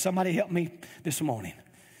yesterday. Somebody help me this morning.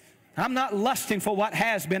 I'm not lusting for what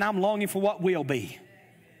has been. I'm longing for what will be.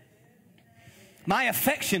 My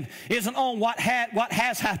affection isn't on what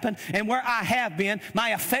has happened and where I have been. My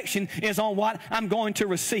affection is on what I'm going to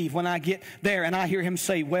receive when I get there and I hear him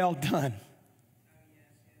say, well done.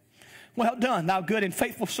 Well done, thou good and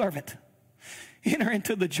faithful servant. Enter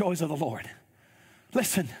into the joys of the Lord.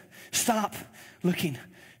 Listen, stop looking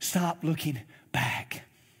back.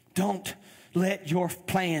 Don't let your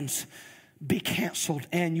plans be canceled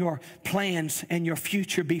and your plans and your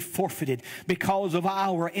future be forfeited because of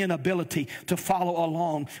our inability to follow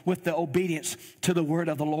along with the obedience to the word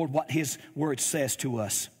of the Lord, what his word says to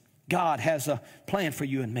us. God has a plan for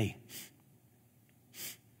you and me.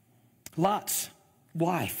 Lot's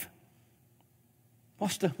wife.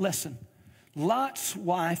 What's the lesson? Lot's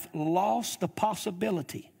wife lost the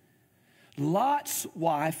possibility. Lot's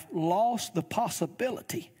wife lost the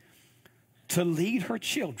possibility to lead her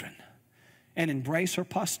children and embrace her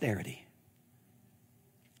posterity.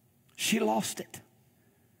 She lost it.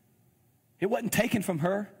 It wasn't taken from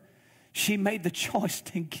her. She made the choice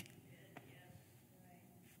to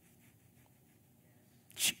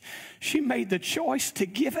She made the choice to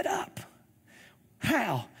give it up.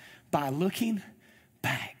 How? By looking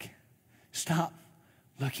back. Stop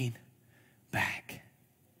looking back.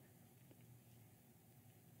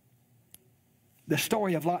 The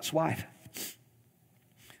story of Lot's wife.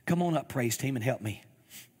 Come on up, praise team, and help me.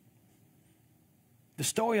 The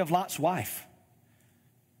story of Lot's wife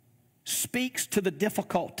speaks to the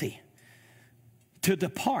difficulty to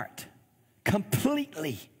depart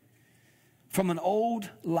completely from an old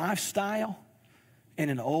lifestyle and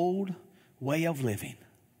an old way of living.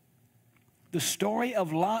 The story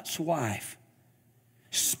of Lot's wife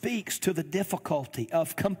speaks to the difficulty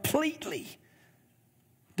of completely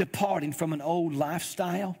departing from an old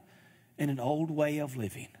lifestyle and an old way of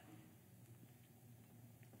living.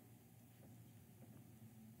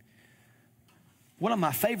 One of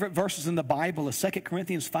my favorite verses in the Bible is 2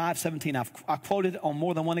 Corinthians 5:17. I've quoted it on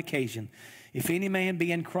more than one occasion. If any man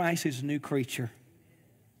be in Christ, he is a new creature.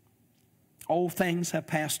 Old things have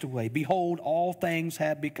passed away. Behold, all things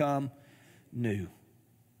have become new.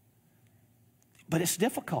 But it's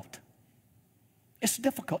difficult. It's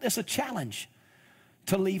difficult. It's a challenge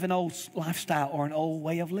to leave an old lifestyle or an old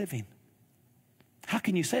way of living. How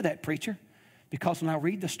can you say that, preacher? Because when I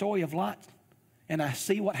read the story of Lot and I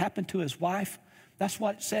see what happened to his wife, that's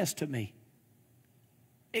what it says to me.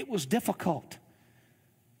 It was difficult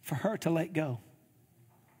for her to let go.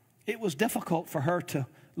 It was difficult for her to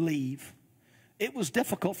leave. It was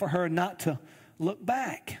difficult for her not to look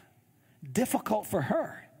back. Difficult for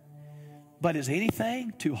her. But is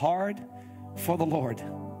anything too hard for the Lord?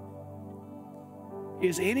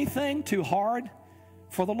 Is anything too hard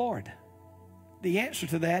for the Lord? The answer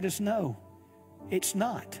to that is no, it's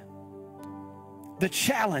not. The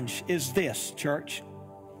challenge is this, church.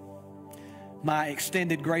 My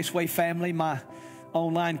extended Graceway family, my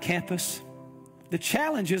online campus, the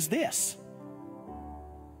challenge is this: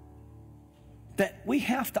 that we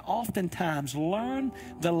have to oftentimes learn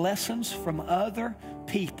the lessons from other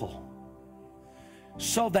people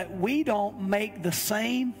so that we don't make the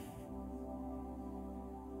same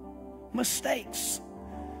mistakes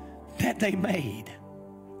that they made.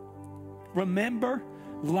 Remember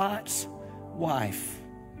Lot's wife.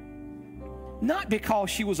 Not because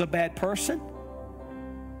she was a bad person,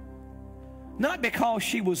 not because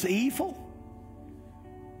she was evil.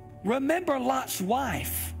 Remember Lot's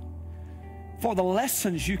wife for the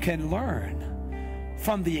lessons you can learn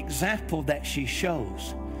from the example that she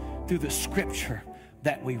shows through the scripture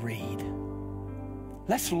that we read.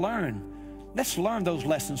 Let's learn those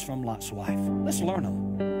lessons from Lot's wife. Let's learn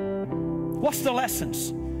them. What's the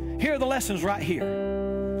lessons? Here are the lessons right here.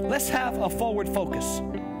 Let's have a forward focus.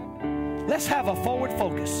 Let's have a forward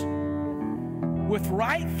focus with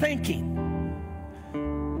right thinking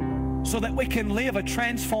so that we can live a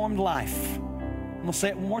transformed life. I'm going to say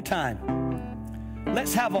it one more time.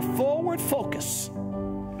 Let's have a forward focus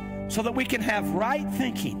so that we can have right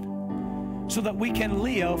thinking so that we can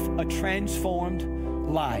live a transformed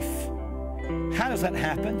life. How does that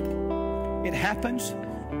happen? It happens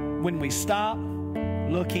when we stop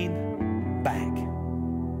looking back.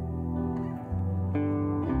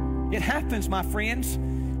 It happens, my friends,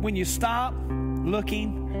 when you stop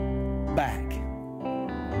looking back.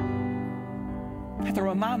 I have to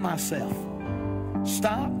remind myself,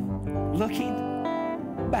 stop looking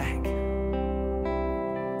back.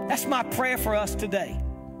 That's my prayer for us today.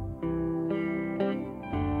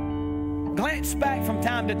 Glance back from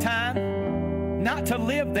time to time, not to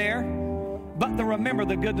live there, but to remember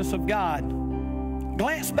the goodness of God.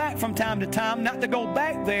 Glance back from time to time, not to go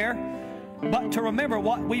back there, but to remember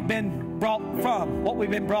what we've been brought from, what we've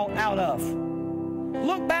been brought out of.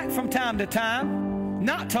 Look back from time to time,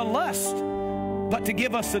 not to lust, but to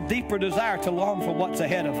give us a deeper desire to long for what's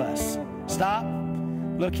ahead of us. Stop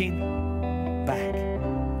looking back.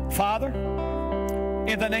 Father,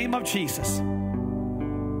 in the name of Jesus,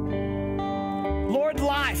 Lord,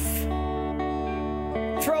 life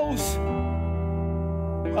throws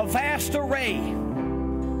a vast array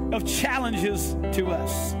of challenges to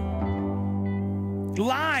us.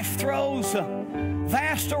 Life throws a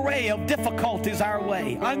vast array of difficulties our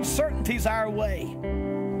way, uncertainties our way.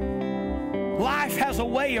 Life has a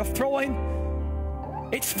way of throwing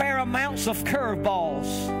its fair amounts of curveballs.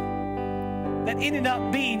 that ended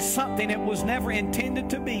up being something it was never intended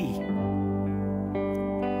to be.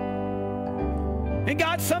 And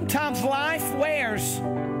God, sometimes life wears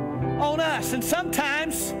on us, and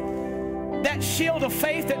sometimes that shield of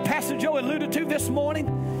faith that Pastor Joe alluded to this morning,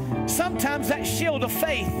 sometimes that shield of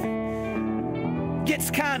faith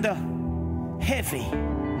gets kind of heavy.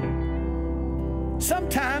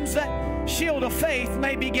 Sometimes that shield of faith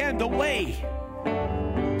may begin to weigh.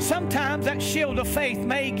 Sometimes that shield of faith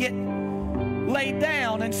may get laid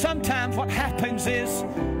down, and sometimes what happens is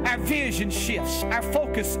our vision shifts, our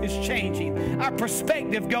focus is changing, our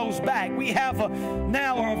perspective goes back. We have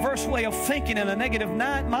now a reverse way of thinking and a negative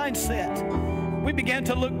mindset. We begin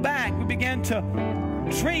to look back. We begin to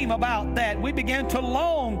dream about that. We begin to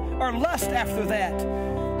long or lust after that.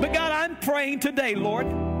 But God, I'm praying today, Lord,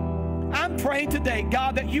 I'm praying today,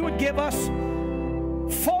 God, that you would give us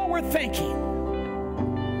forward thinking.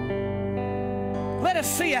 Let us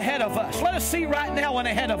see ahead of us. Let us see right now and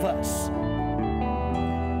ahead of us.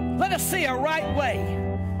 Let us see a right way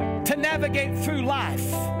to navigate through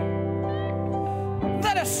life.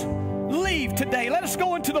 Let us leave today. Let us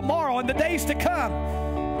go into tomorrow and the days to come.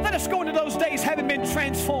 Let us go into those days having been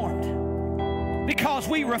transformed, because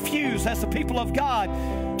we refuse as the people of God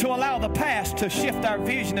to allow the past to shift our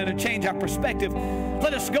vision and to change our perspective.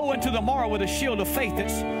 Let us go into tomorrow with a shield of faith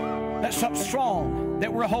that's up strong,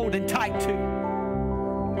 that we're holding tight to.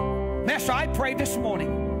 Master, I pray this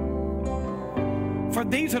morning for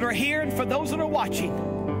these that are here and for those that are watching.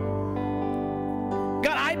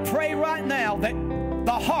 God, I pray right now that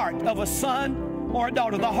the heart of a son or a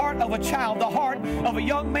daughter, the heart of a child, the heart of a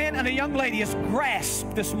young man and a young lady is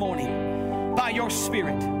grasped this morning by your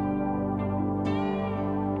Spirit.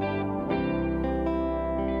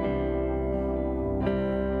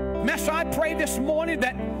 Master, I pray this morning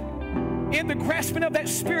that in the grasping of that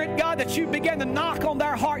Spirit, God, that you begin to knock on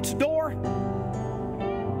their heart's door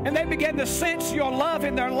and they begin to sense your love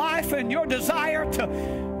in their life and your desire to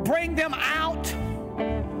bring them out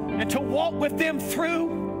and to walk with them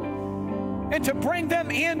through and to bring them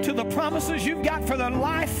into the promises you've got for their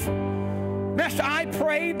life. Master, I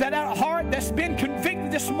pray that our heart that's been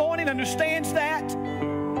convicted this morning understands that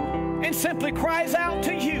and simply cries out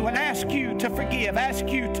to you and asks you to forgive, asks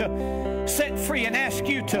you to set free, and asks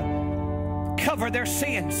you to cover their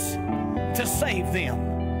sins, to save them.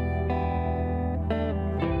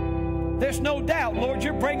 There's no doubt, Lord,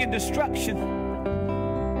 you're bringing destruction.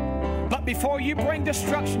 But before you bring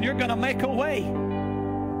destruction, you're going to make a way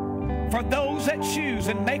for those that choose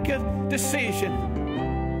and make a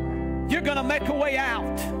decision. You're going to make a way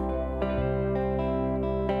out.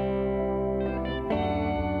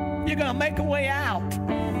 You're going to make a way out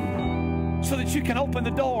so that you can open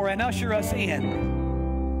the door and usher us in.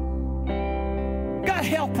 God,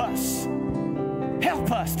 help us.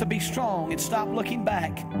 Help us to be strong and stop looking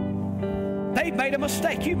back. They've made a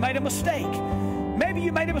mistake. You made a mistake. Maybe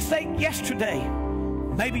you made a mistake yesterday.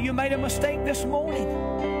 Maybe you made a mistake this morning.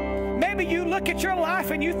 Maybe you look at your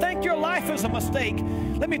life and you think your life is a mistake.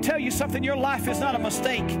 Let me tell you something. Your life is not a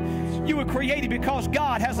mistake. You were created because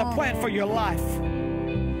God has a plan for your life.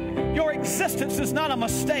 Your existence is not a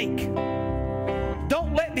mistake.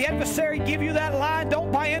 Don't let the adversary give you that lie.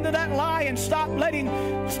 Don't buy into that lie and stop letting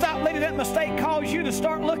that mistake cause you to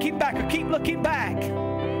start looking back or keep looking back.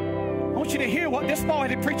 I want you to hear what this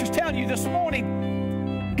boy-headed preacher's telling you this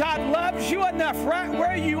morning. God loves you enough right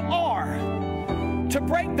where you are to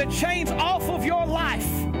break the chains off of your life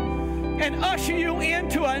and usher you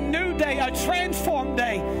into a new day, a transformed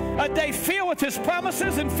day, a day filled with His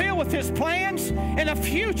promises and filled with His plans and a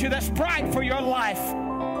future that's bright for your life.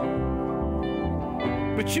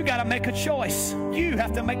 But you got to make a choice. You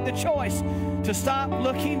have to make the choice to stop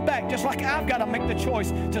looking back, just like I've got to make the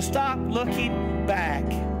choice to stop looking back.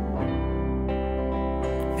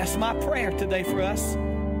 That's my prayer today for us.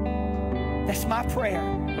 That's my prayer.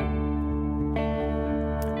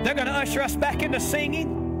 They're going to usher us back into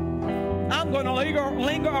singing. I'm going to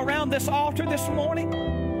linger around this altar this morning.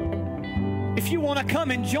 If you want to come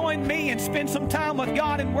and join me and spend some time with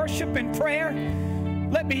God in worship and prayer,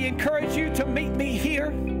 let me encourage you to meet me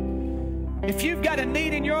here. If you've got a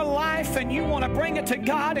need in your life and you want to bring it to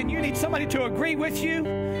God and you need somebody to agree with you,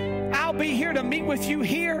 I'll be here to meet with you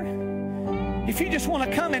here. If you just want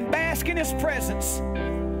to come and bask in His presence,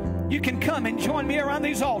 you can come and join me around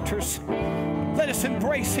these altars. Let us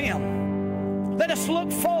embrace Him. Let us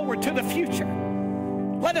look forward to the future.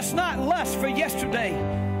 Let us not lust for yesterday,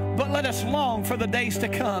 but let us long for the days to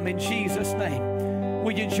come in Jesus' name.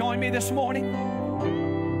 Will you join me this morning?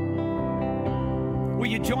 Will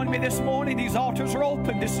you join me this morning? These altars are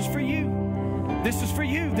open. This is for you. This is for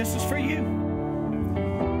you. This is for you.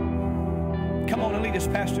 Come on and lead us,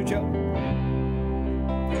 Pastor Joe.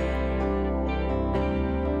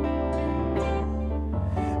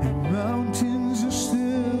 And mountains are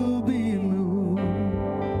still being moved,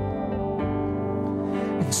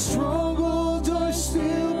 and strongholds are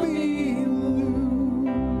still being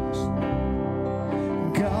loosed.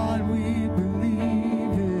 God, we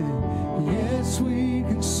believe it. Yes, we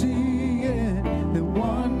can see it. The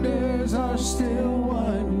wonders are still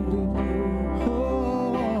wondering.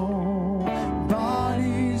 Oh,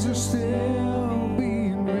 bodies are still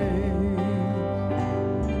being raised.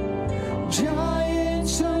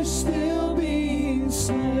 Giants are still being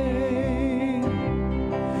slain.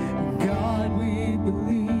 God, we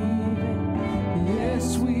believe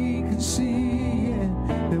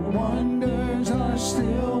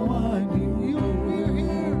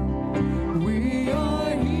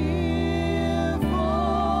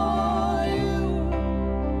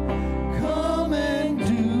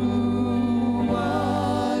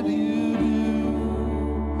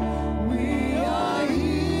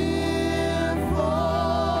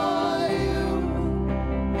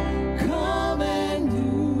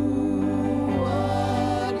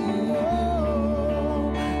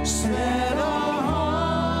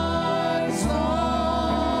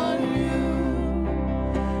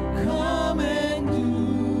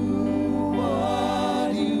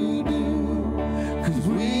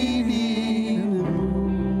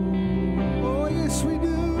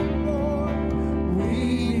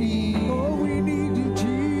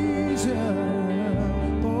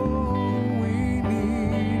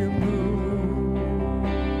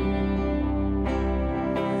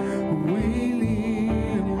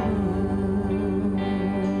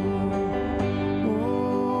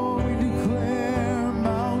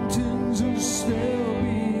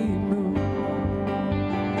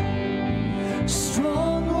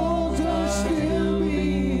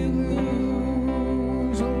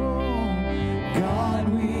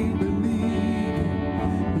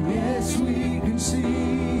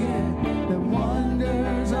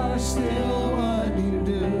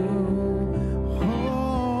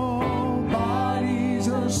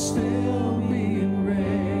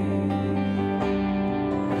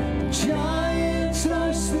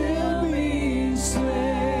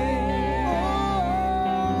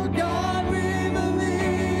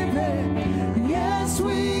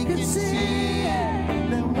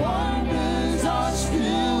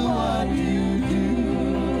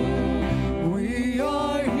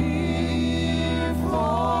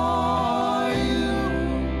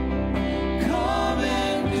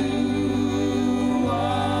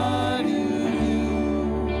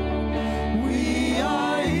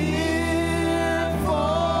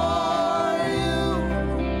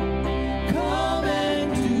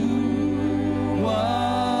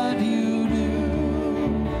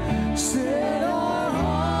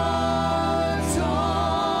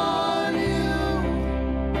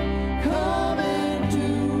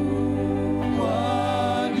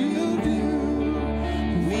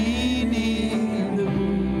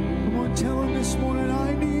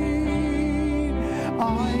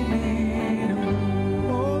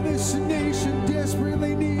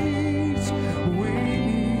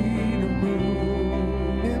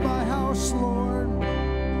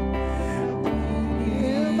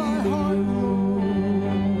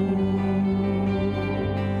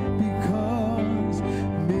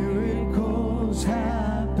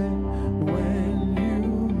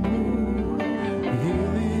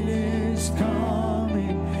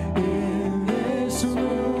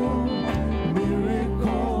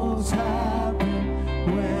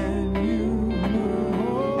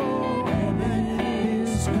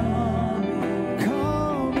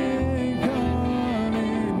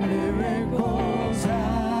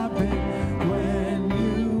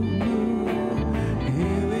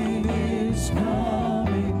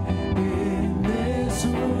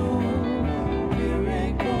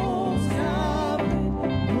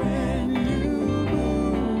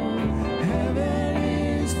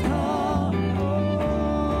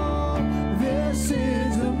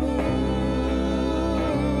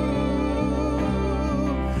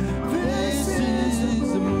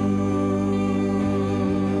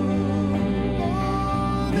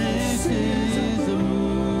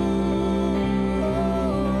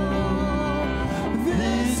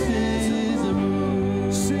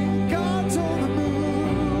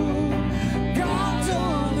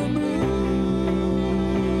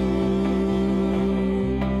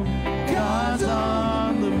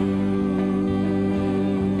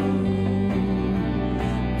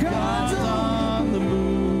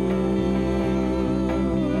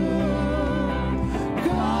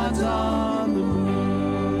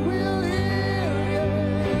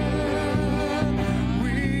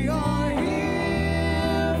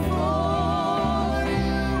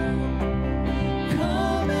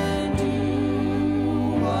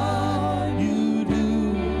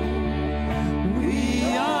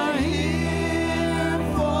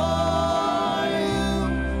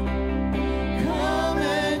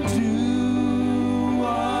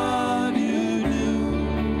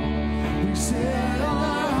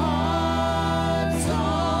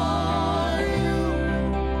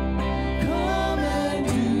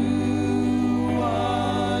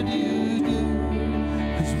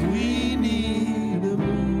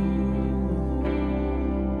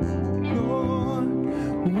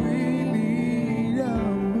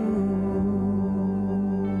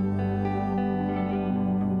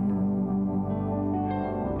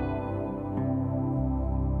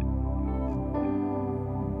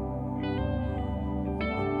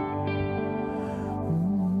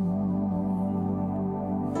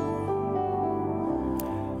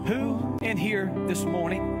Who in here this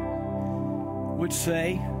morning would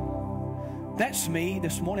say, that's me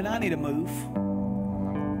this morning, I need to move?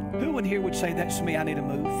 Who in here would say, that's me, I need to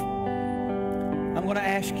move? I'm going to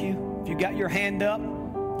ask you, if you got your hand up,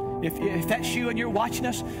 if that's you and you're watching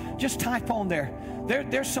us, just type on there.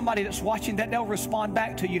 There's somebody that's watching that they'll respond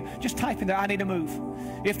back to you. Just type in there, I need to move.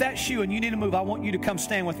 If that's you and you need to move, I want you to come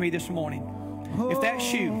stand with me this morning. If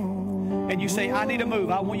that's you and you say, I need to move,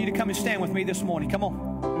 I want you to come and stand with me this morning. Come on.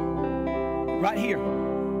 Right here.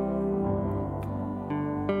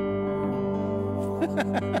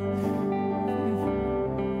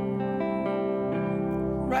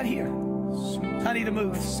 Right here. I need to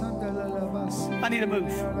move. I need to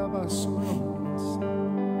move.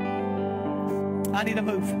 I need to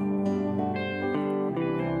move.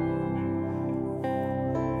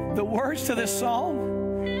 The words to this song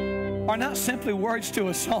are not simply words to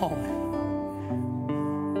a song.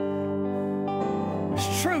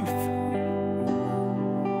 It's truth.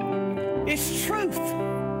 It's truth.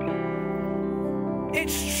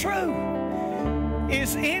 It's true.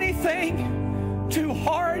 Is anything too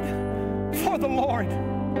hard for the Lord?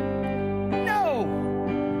 No.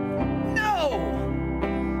 No.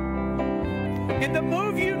 And the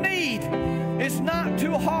move you need is not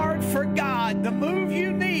too hard for God. The move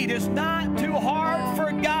you need is not too hard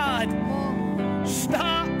for God.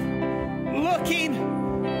 Stop looking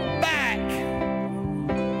back.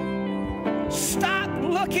 Stop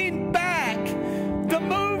looking back. The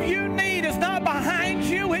move you need is not behind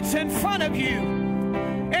you, it's in front of you.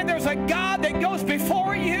 And there's a God that goes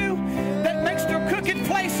before you, that makes the crooked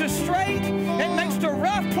places straight, that makes the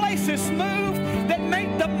rough places smooth, that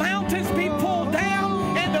make the mountains be pulled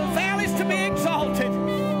down and the valleys to be exalted.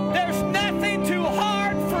 There's nothing too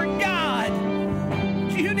hard for God.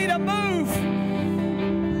 You need to move.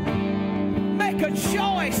 Make a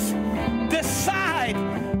choice. Decide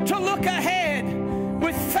to look ahead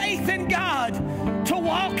with faith in God, to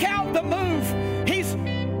walk out the move He's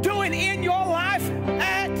doing in your life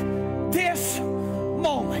at this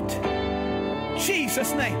moment.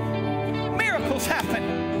 Jesus' name. Miracles happen.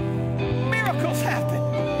 Miracles happen.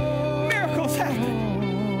 Miracles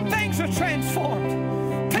happen. Things are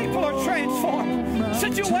transformed. People are transformed.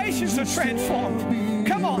 Situations are transformed.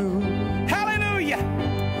 Come on. Hallelujah.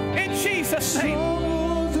 In Jesus' name.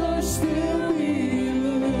 Souls are still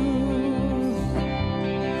being loosed.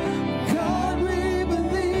 God, we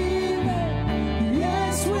believe it.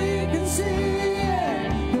 Yes, we can see it.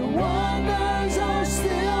 The wonders are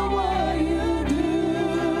still what you do.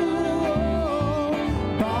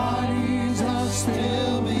 Bodies are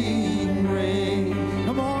still being raised.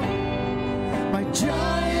 Come on. My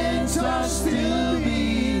giants are still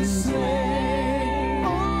being slain.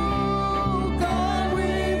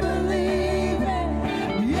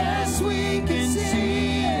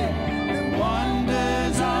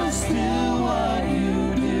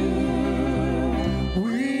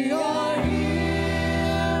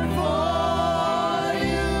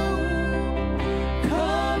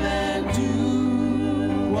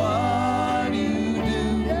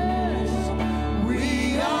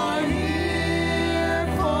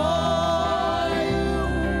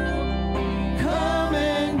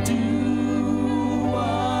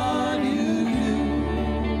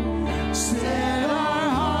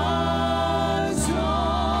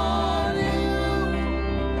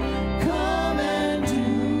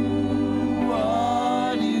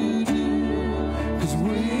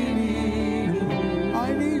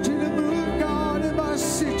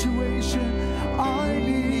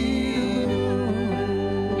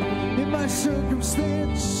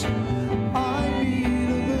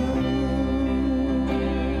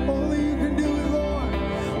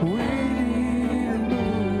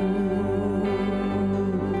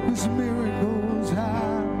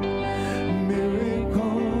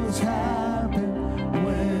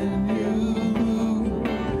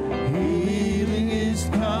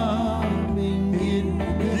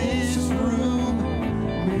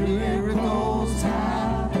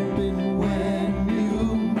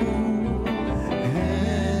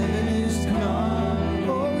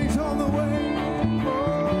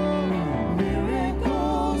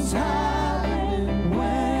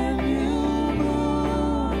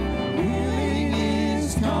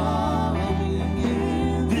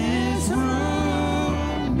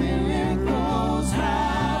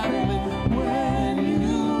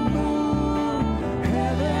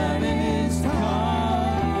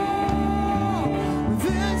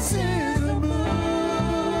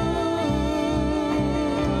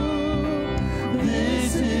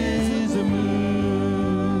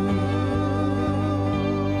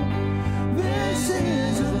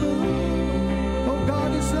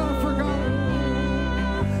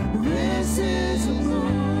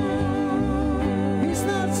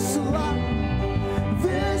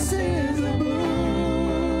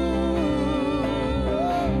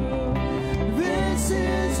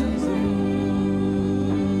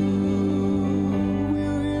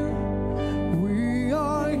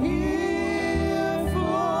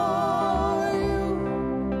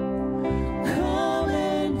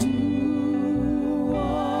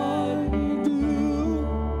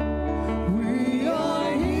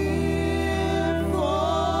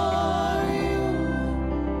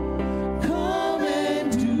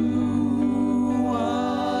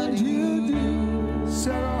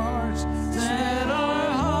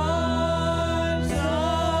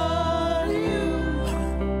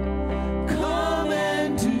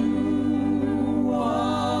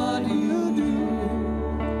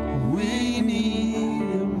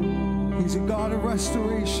 God of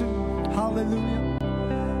restoration. Hallelujah.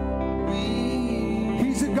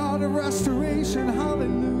 He's a God of restoration.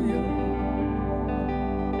 Hallelujah.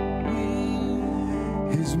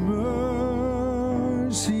 His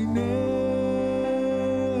mercy never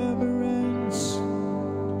ends.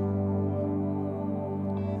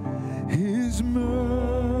 His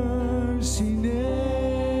mercy never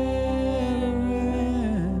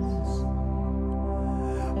ends.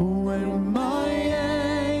 When my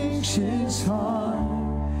anxious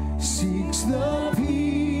heart seeks the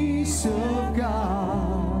peace of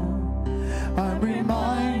God, I'm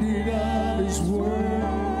reminded of His word,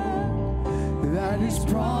 that His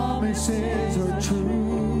promises are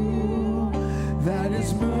true, that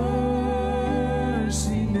His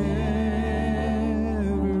mercy never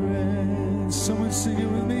ends. Someone sing it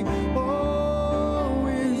with me. Oh,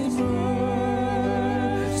 His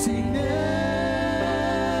mercy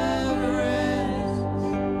never ends.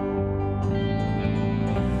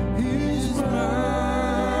 His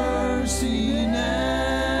mercy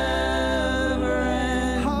never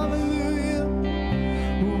ends. Hallelujah.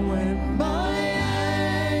 When my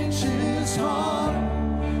anxious heart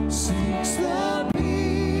seeks the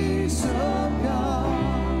peace of God,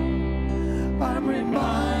 I'm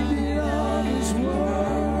reminded of His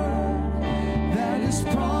word, that His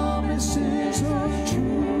promises are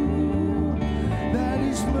true, that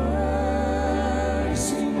His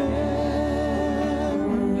mercy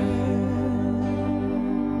never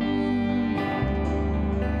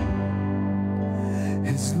ends.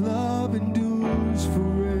 His love endures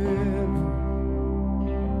forever.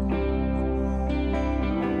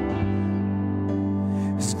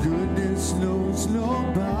 His goodness knows no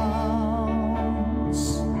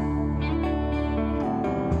bounds.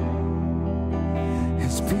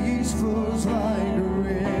 His peace flows like a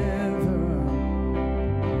river,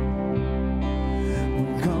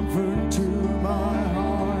 when comfort to my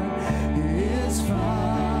heart is found.